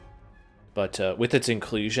 But with its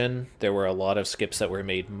inclusion, there were a lot of skips that were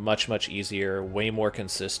made much, much easier, way more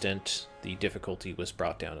consistent. The difficulty was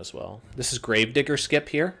brought down as well. This is Gravedigger skip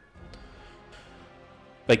here.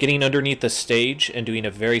 By getting underneath the stage and doing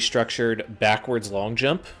a very structured backwards long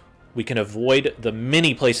jump, we can avoid the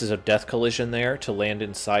many places of death collision there to land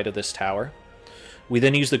inside of this tower. We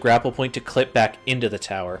then use the grapple point to clip back into the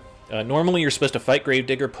tower. Normally you're supposed to fight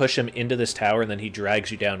Gravedigger, push him into this tower, and then he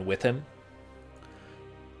drags you down with him.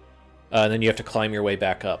 And then you have to climb your way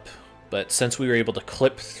back up. But since we were able to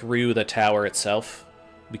clip through the tower itself,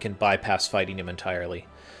 we can bypass fighting him entirely.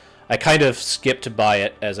 I kind of skipped by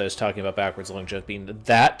it as I was talking about backwards long jumping.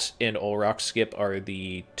 That and Olrock skip are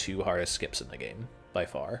the two hardest skips in the game, by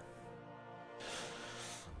far.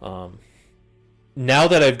 Now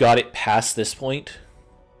that I've got it past this point,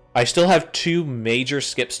 I still have two major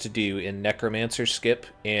skips to do in Necromancer skip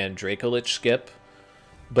and Dracolich skip.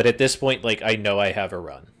 But at this point, like, I know I have a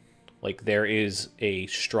run. Like, there is a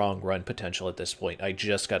strong run potential at this point. I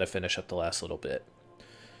just got to finish up the last little bit.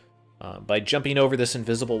 By jumping over this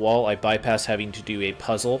invisible wall, I bypass having to do a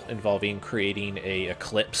puzzle involving creating a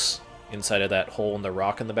eclipse inside of that hole in the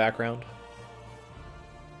rock in the background.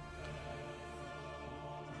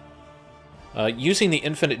 Using the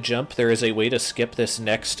infinite jump, there is a way to skip this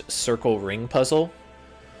next circle ring puzzle.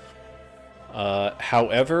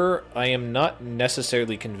 However, I am not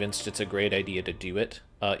necessarily convinced it's a great idea to do it.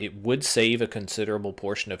 It would save a considerable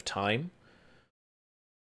portion of time.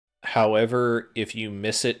 However, if you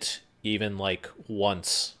miss it even like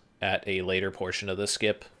once at a later portion of the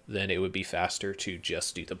skip, then it would be faster to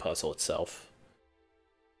just do the puzzle itself.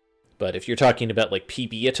 But if you're talking about like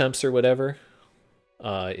PB attempts or whatever,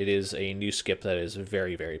 it is a new skip that is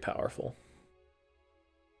very, very powerful.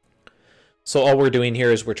 So all we're doing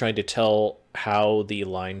here is we're trying to tell how the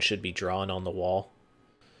line should be drawn on the wall,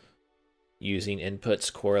 using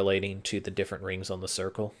inputs correlating to the different rings on the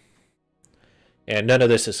circle. And none of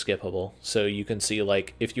this is skippable, so you can see,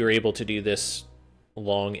 like, if you're able to do this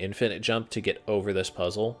long infinite jump to get over this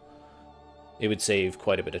puzzle, it would save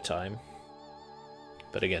quite a bit of time.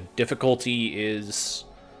 But again, difficulty is...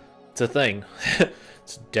 it's a thing.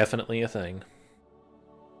 It's definitely a thing.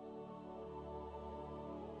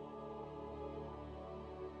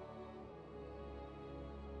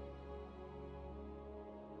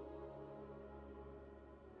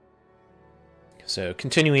 So,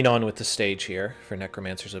 continuing on with the stage here for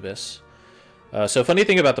Necromancer's Abyss. So, funny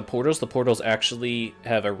thing about the portals actually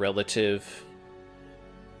have a relative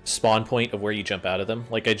spawn point of where you jump out of them.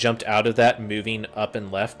 Like, I jumped out of that moving up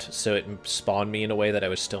and left, so it spawned me in a way that I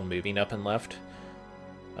was still moving up and left.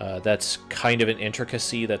 That's kind of an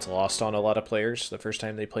intricacy that's lost on a lot of players the first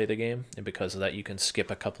time they play the game, and because of that you can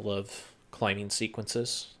skip a couple of climbing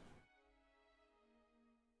sequences.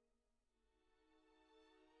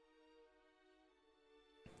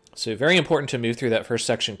 So very important to move through that first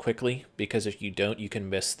section quickly, because if you don't, you can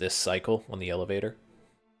miss this cycle on the elevator.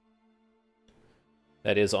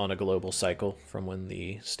 That is on a global cycle from when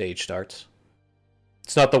the stage starts.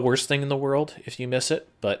 It's not the worst thing in the world if you miss it,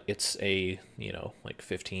 but it's a, you know, like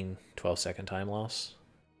 15, 12-second time loss.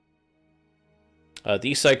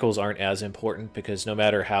 These cycles aren't as important because no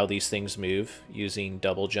matter how these things move, using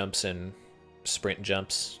double jumps and sprint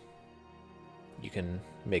jumps, you can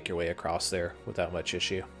make your way across there without much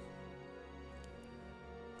issue.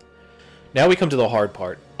 Now we come to the hard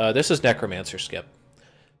part. This is Necromancer Skip.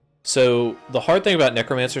 So the hard thing about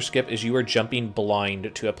Necromancer Skip is you are jumping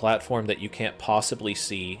blind to a platform that you can't possibly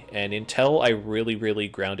see, and until I really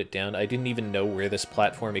ground it down, I didn't even know where this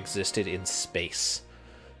platform existed in space.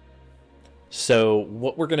 So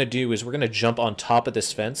what we're going to do is we're going to jump on top of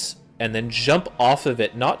this fence, and then jump off of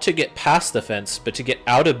it, not to get past the fence, but to get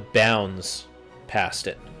out of bounds past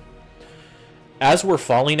it. As we're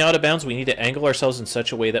falling out of bounds, we need to angle ourselves in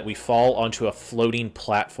such a way that we fall onto a floating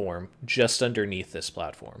platform just underneath this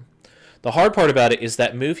platform. The hard part about it is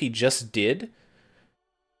that move he just did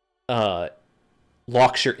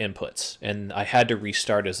locks your inputs, and I had to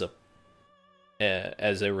restart as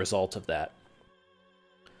a result of that.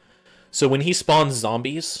 So when he spawns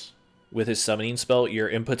zombies with his summoning spell, your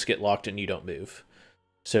inputs get locked and you don't move.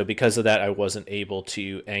 So because of that, I wasn't able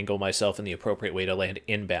to angle myself in the appropriate way to land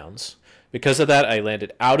inbounds. Because of that, I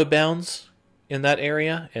landed out of bounds in that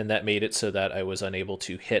area, and that made it so that I was unable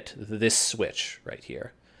to hit this switch right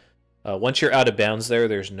here. Once you're out of bounds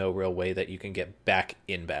there's no real way that you can get back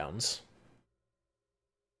inbounds,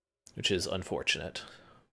 which is unfortunate.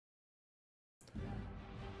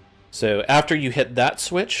 So after you hit that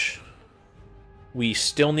switch, we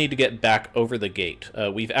still need to get back over the gate.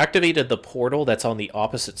 We've activated the portal that's on the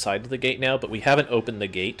opposite side of the gate now, but we haven't opened the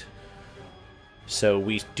gate. So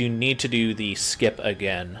we do need to do the skip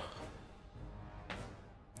again.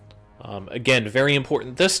 Again, very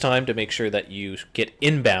important this time to make sure that you get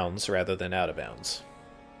inbounds rather than out of bounds.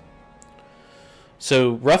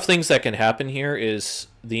 So rough things that can happen here is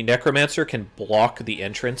the Necromancer can block the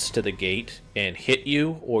entrance to the gate and hit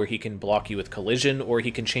you, or he can block you with collision, or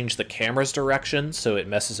he can change the camera's direction so it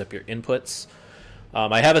messes up your inputs.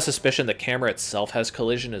 I have a suspicion the camera itself has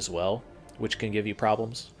collision as well, which can give you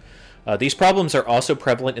problems. These problems are also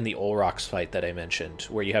prevalent in the Olrox fight that I mentioned,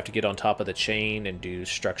 where you have to get on top of the chain and do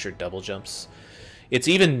structured double jumps. It's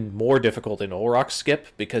even more difficult in Olrox Skip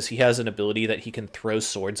because he has an ability that he can throw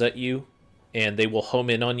swords at you, and they will home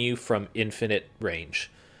in on you from infinite range.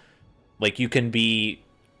 Like, you can be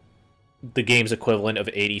the game's equivalent of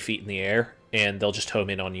 80 feet in the air, and they'll just home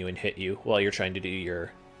in on you and hit you while you're trying to do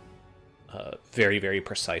your very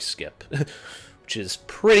precise skip, which is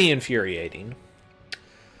pretty infuriating.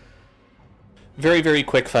 Very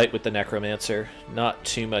quick fight with the Necromancer. Not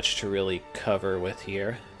too much to really cover with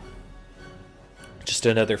here. Just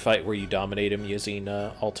another fight where you dominate him using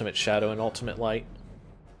Ultimate Shadow and Ultimate Light.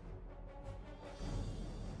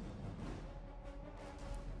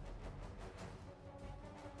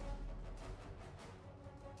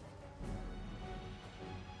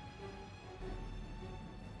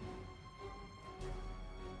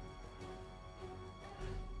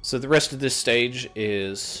 So the rest of this stage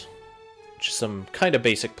is just some kind of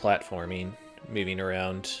basic platforming, moving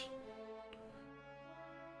around,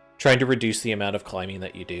 trying to reduce the amount of climbing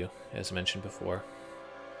that you do, as mentioned before.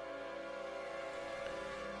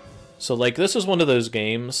 So, like, this is one of those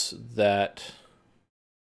games that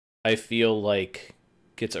I feel like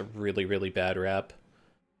gets a really, really bad rap.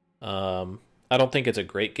 I don't think it's a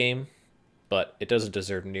great game, but it doesn't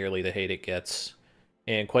deserve nearly the hate it gets.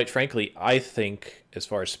 And quite frankly, I think, as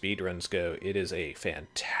far as speedruns go, it is a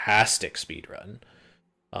fantastic speedrun.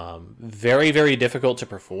 Very, very difficult to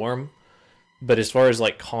perform, but as far as,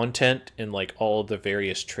 like, content and, like, all the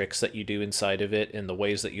various tricks that you do inside of it and the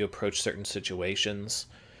ways that you approach certain situations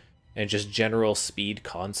and just general speed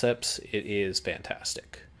concepts, it is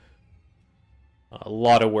fantastic. A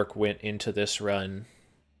lot of work went into this run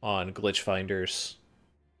on glitch finders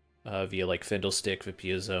via, like, Fiddlestick,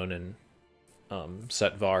 Vipiazone, and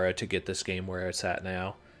Satvara to get this game where it's at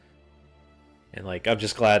now. And, like, I'm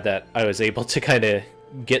just glad that I was able to kind of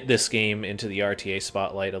get this game into the RTA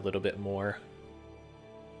spotlight a little bit more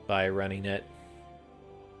by running it.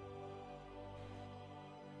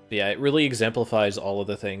 But yeah, it really exemplifies all of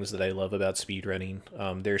the things that I love about speedrunning.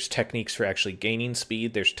 There's techniques for actually gaining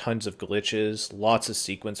speed, there's tons of glitches, lots of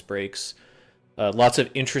sequence breaks, lots of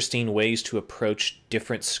interesting ways to approach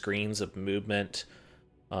different screens of movement,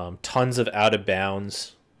 tons of out of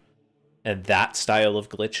bounds, and that style of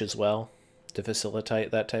glitch as well to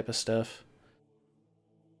facilitate that type of stuff.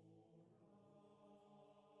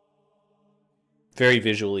 Very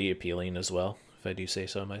visually appealing as well, if I do say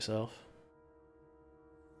so myself.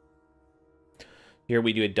 Here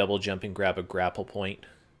we do a double jump and grab a grapple point,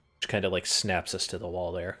 which kind of like snaps us to the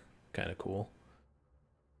wall there. Kind of cool.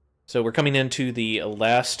 So we're coming into the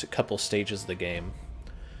last couple stages of the game.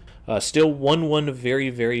 Still one very,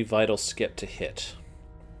 very vital skip to hit.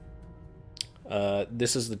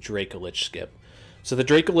 This is the Dracolich skip. So the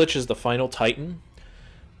Dracolich is the final Titan.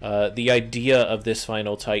 The idea of this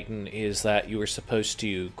final Titan is that you are supposed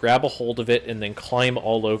to grab a hold of it and then climb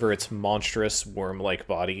all over its monstrous worm-like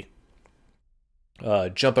body.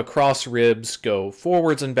 Jump across ribs, go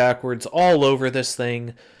forwards and backwards all over this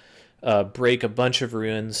thing, break a bunch of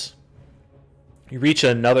ruins. You reach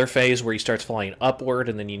another phase where he starts flying upward,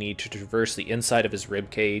 and then you need to traverse the inside of his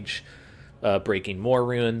rib cage, breaking more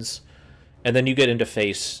ruins. And then you get into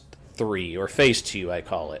phase 3, or phase 2 I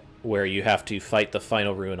call it, where you have to fight the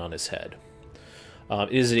final ruin on his head.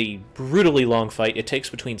 It is a brutally long fight. It takes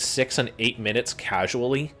between 6 and 8 minutes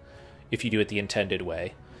casually, if you do it the intended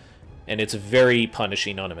way. And it's very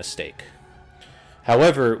punishing on a mistake.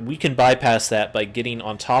 However, we can bypass that by getting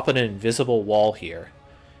on top of an invisible wall here.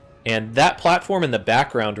 And that platform in the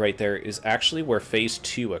background right there is actually where phase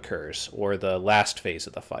 2 occurs, or the last phase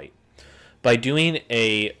of the fight. By doing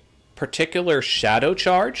a particular shadow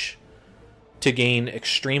charge to gain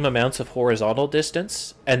extreme amounts of horizontal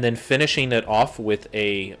distance, and then finishing it off with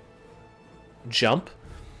a jump,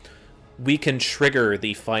 we can trigger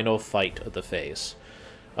the final fight of the phase.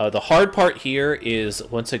 The hard part here is,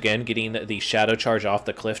 once again, getting the shadow charge off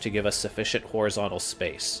the cliff to give us sufficient horizontal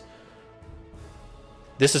space.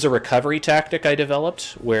 This is a recovery tactic I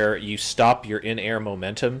developed, where you stop your in-air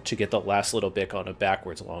momentum to get the last little bit on a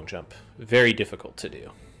backwards long jump. Very difficult to do.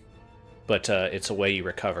 But it's a way you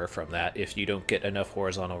recover from that if you don't get enough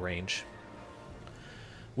horizontal range.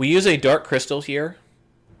 We use a dark crystal here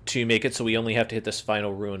to make it so we only have to hit this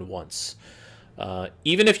final ruin once.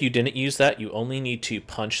 Even if you didn't use that, you only need to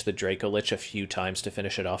punch the Dracolich a few times to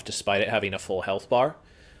finish it off, despite it having a full health bar.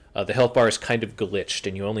 The health bar is kind of glitched,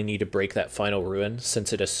 and you only need to break that final ruin,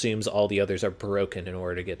 since it assumes all the others are broken in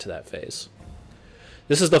order to get to that phase.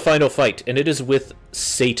 This is the final fight, and it is with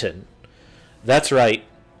Satan. That's right,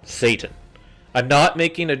 Satan. I'm not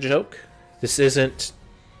making a joke. This isn't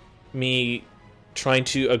me trying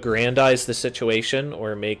to aggrandize the situation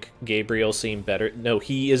or make Gabriel seem better. No,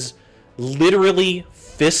 he is literally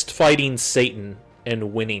fist-fighting Satan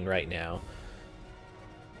and winning right now.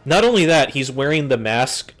 Not only that, he's wearing the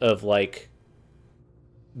mask of, like,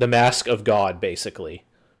 the mask of God, basically.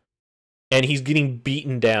 And he's getting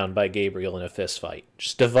beaten down by Gabriel in a fist fight.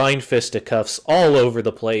 Just divine fisticuffs all over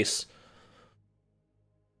the place.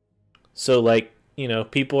 So, like, you know,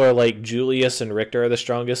 people are like, Julius and Richter are the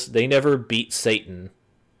strongest. They never beat Satan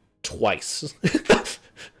twice.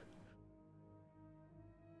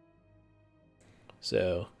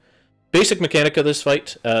 So, basic mechanic of this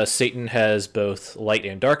fight, Satan has both light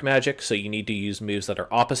and dark magic, so you need to use moves that are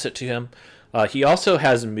opposite to him. He also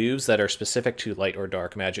has moves that are specific to light or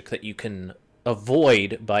dark magic that you can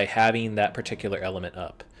avoid by having that particular element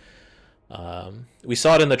up. We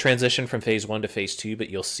saw it in the transition from Phase 1 to Phase 2, but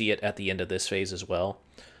you'll see it at the end of this phase as well.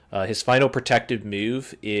 His final protective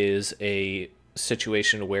move is a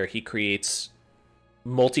situation where he creates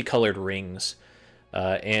multicolored rings,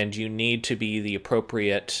 and you need to be the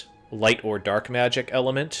appropriate light or dark magic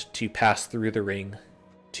element to pass through the ring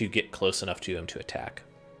to get close enough to him to attack.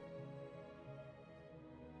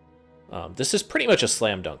 This is pretty much a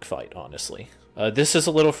slam dunk fight, honestly. This is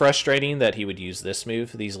a little frustrating that he would use this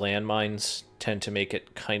move. These landmines tend to make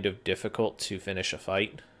it kind of difficult to finish a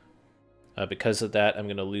fight. Because of that, I'm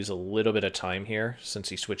going to lose a little bit of time here since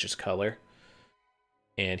he switches color.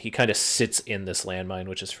 And he kind of sits in this landmine,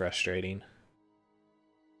 which is frustrating.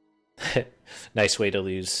 Nice way to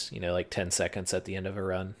lose, you know, like 10 seconds at the end of a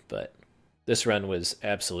run. But this run was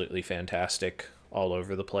absolutely fantastic all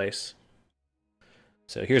over the place.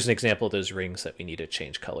 So here's an example of those rings that we need to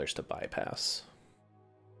change colors to bypass.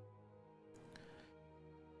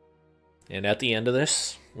 And at the end of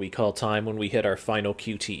this, we call time when we hit our final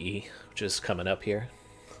QTE, which is coming up here.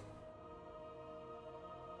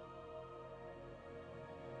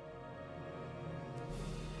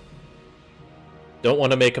 Don't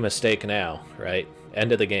want to make a mistake now, right?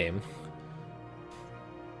 End of the game.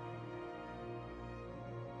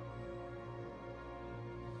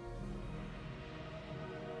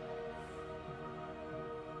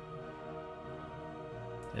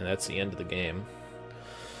 And that's the end of the game.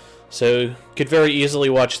 So, could very easily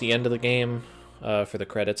watch the end of the game for the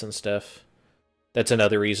credits and stuff. That's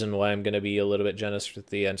another reason why I'm going to be a little bit generous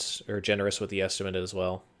with the estimate as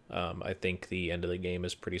well. I think the end of the game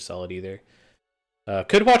is pretty solid either.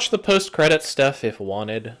 Could watch the post-credits stuff if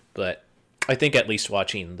wanted, but I think at least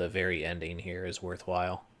watching the very ending here is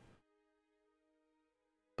worthwhile.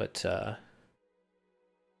 But,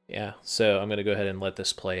 yeah, so I'm going to go ahead and let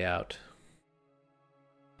this play out.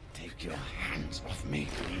 Take your hands off me,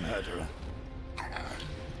 murderer.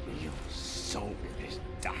 Your soul is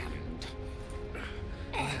damned.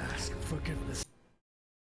 I ask forgiveness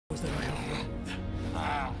that I have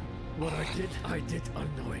wronged. What I did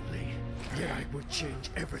unknowingly. Yet I would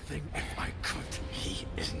change everything if I could. He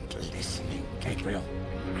isn't listening, Gabriel.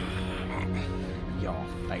 Your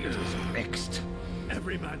fate is fixed.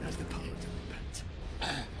 Every man has the power to repent.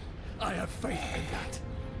 I have faith in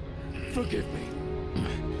that. Forgive me.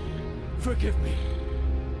 Forgive me,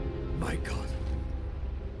 my God.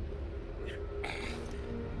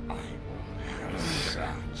 I will have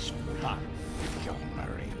such fun with your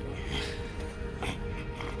Marie.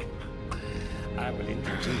 I will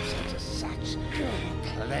introduce you to such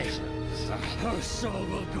pleasures. Her soul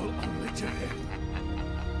will go only to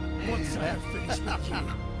him. Once I have finished with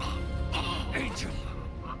you, Angel.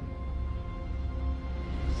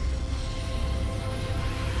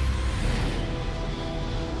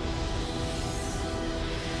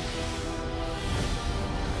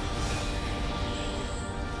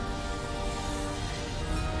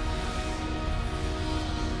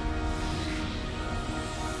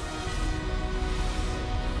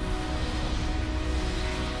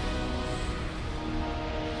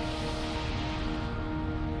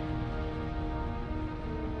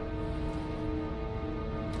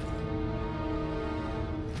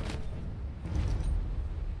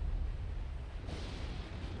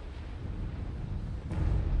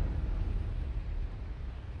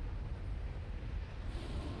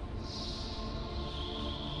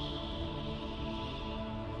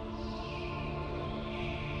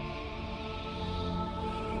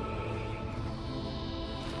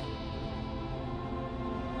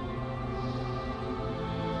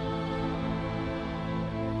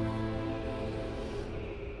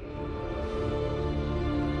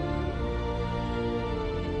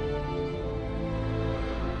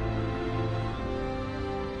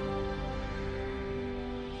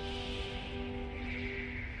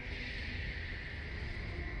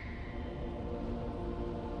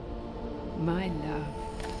 My love.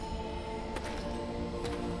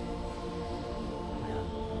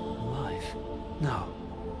 Life? No.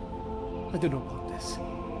 I do not want this.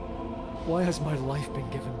 Why has my life been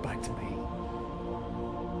given back to me?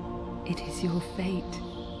 It is your fate.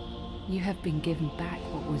 You have been given back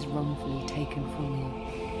what was wrongfully taken from you.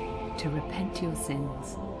 To repent your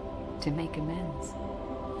sins. To make amends.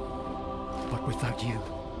 But without you.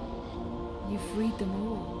 You freed them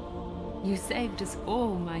all. You saved us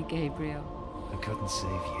all, my Gabriel. I couldn't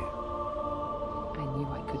save you. I knew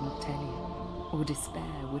I could not tell you. or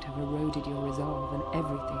despair would have eroded your resolve and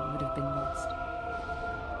everything would have been lost.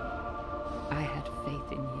 I had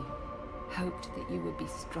faith in you, hoped that you would be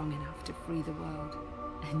strong enough to free the world,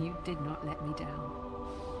 and you did not let me down.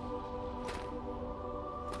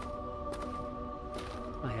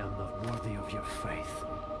 I am not worthy of your faith,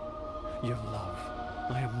 your love.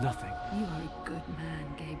 I am nothing. You are a good man,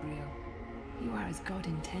 Gabriel. You are as God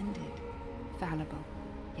intended, fallible,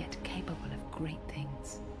 yet capable of great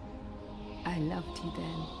things. I loved you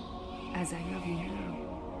then, as I love you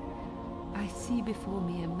now. I see before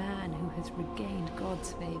me a man who has regained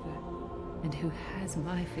God's favor, and who has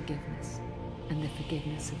my forgiveness, and the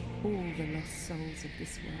forgiveness of all the lost souls of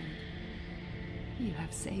this world. You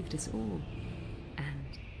have saved us all,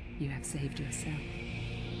 and you have saved yourself.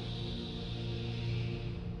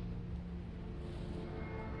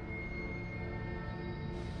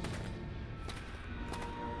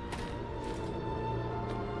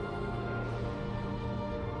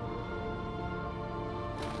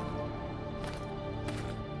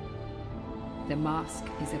 The mask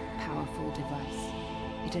is a powerful device.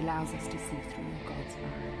 It allows us to see through God's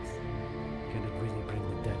eyes. Can it really bring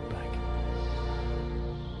the dead back?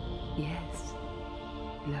 Yes.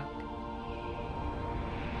 Look.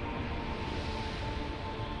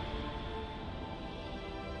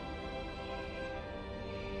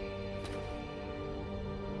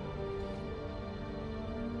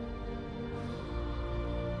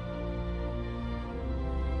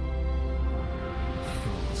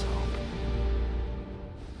 Fool's hope.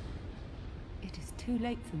 It is too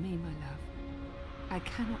late for me, my love. I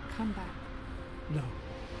cannot come back. No.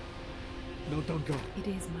 No, don't go. It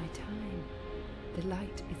is my time. The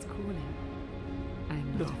light is calling.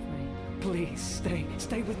 I'm not No. afraid. Please, stay.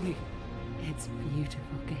 Stay with me. It's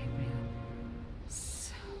beautiful, Gabriel.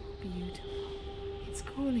 So beautiful. It's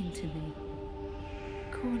calling to me.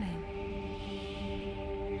 Calling.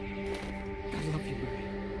 I love you,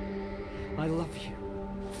 Marie. I love you.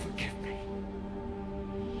 Forgive me.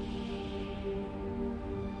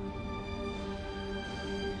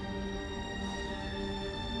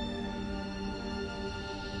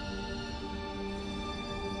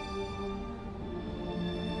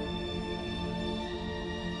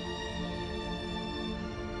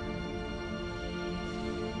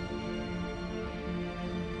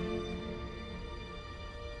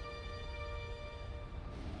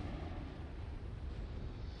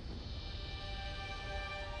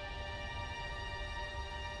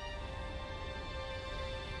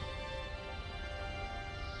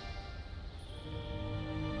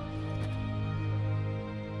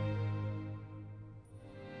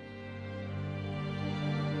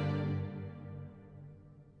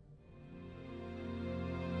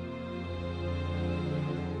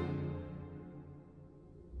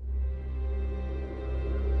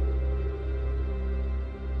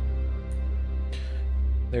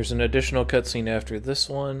 There's an additional cutscene after this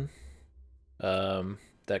one.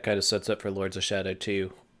 That kind of sets up for Lords of Shadow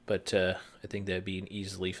 2, but I think that'd be an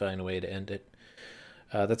easily fine way to end it.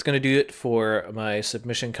 That's going to do it for my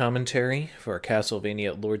submission commentary for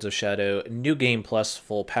Castlevania Lords of Shadow New Game Plus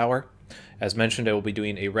Full Power. As mentioned, I will be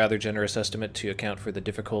doing a rather generous estimate to account for the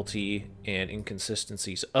difficulty and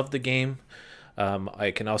inconsistencies of the game.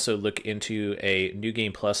 I can also look into a New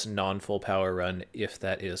Game Plus non-full power run if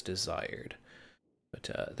that is desired.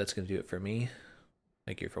 But that's going to do it for me.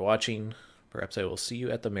 Thank you for watching. Perhaps I will see you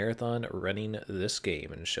at the marathon running this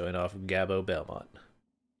game and showing off Gabo Belmont.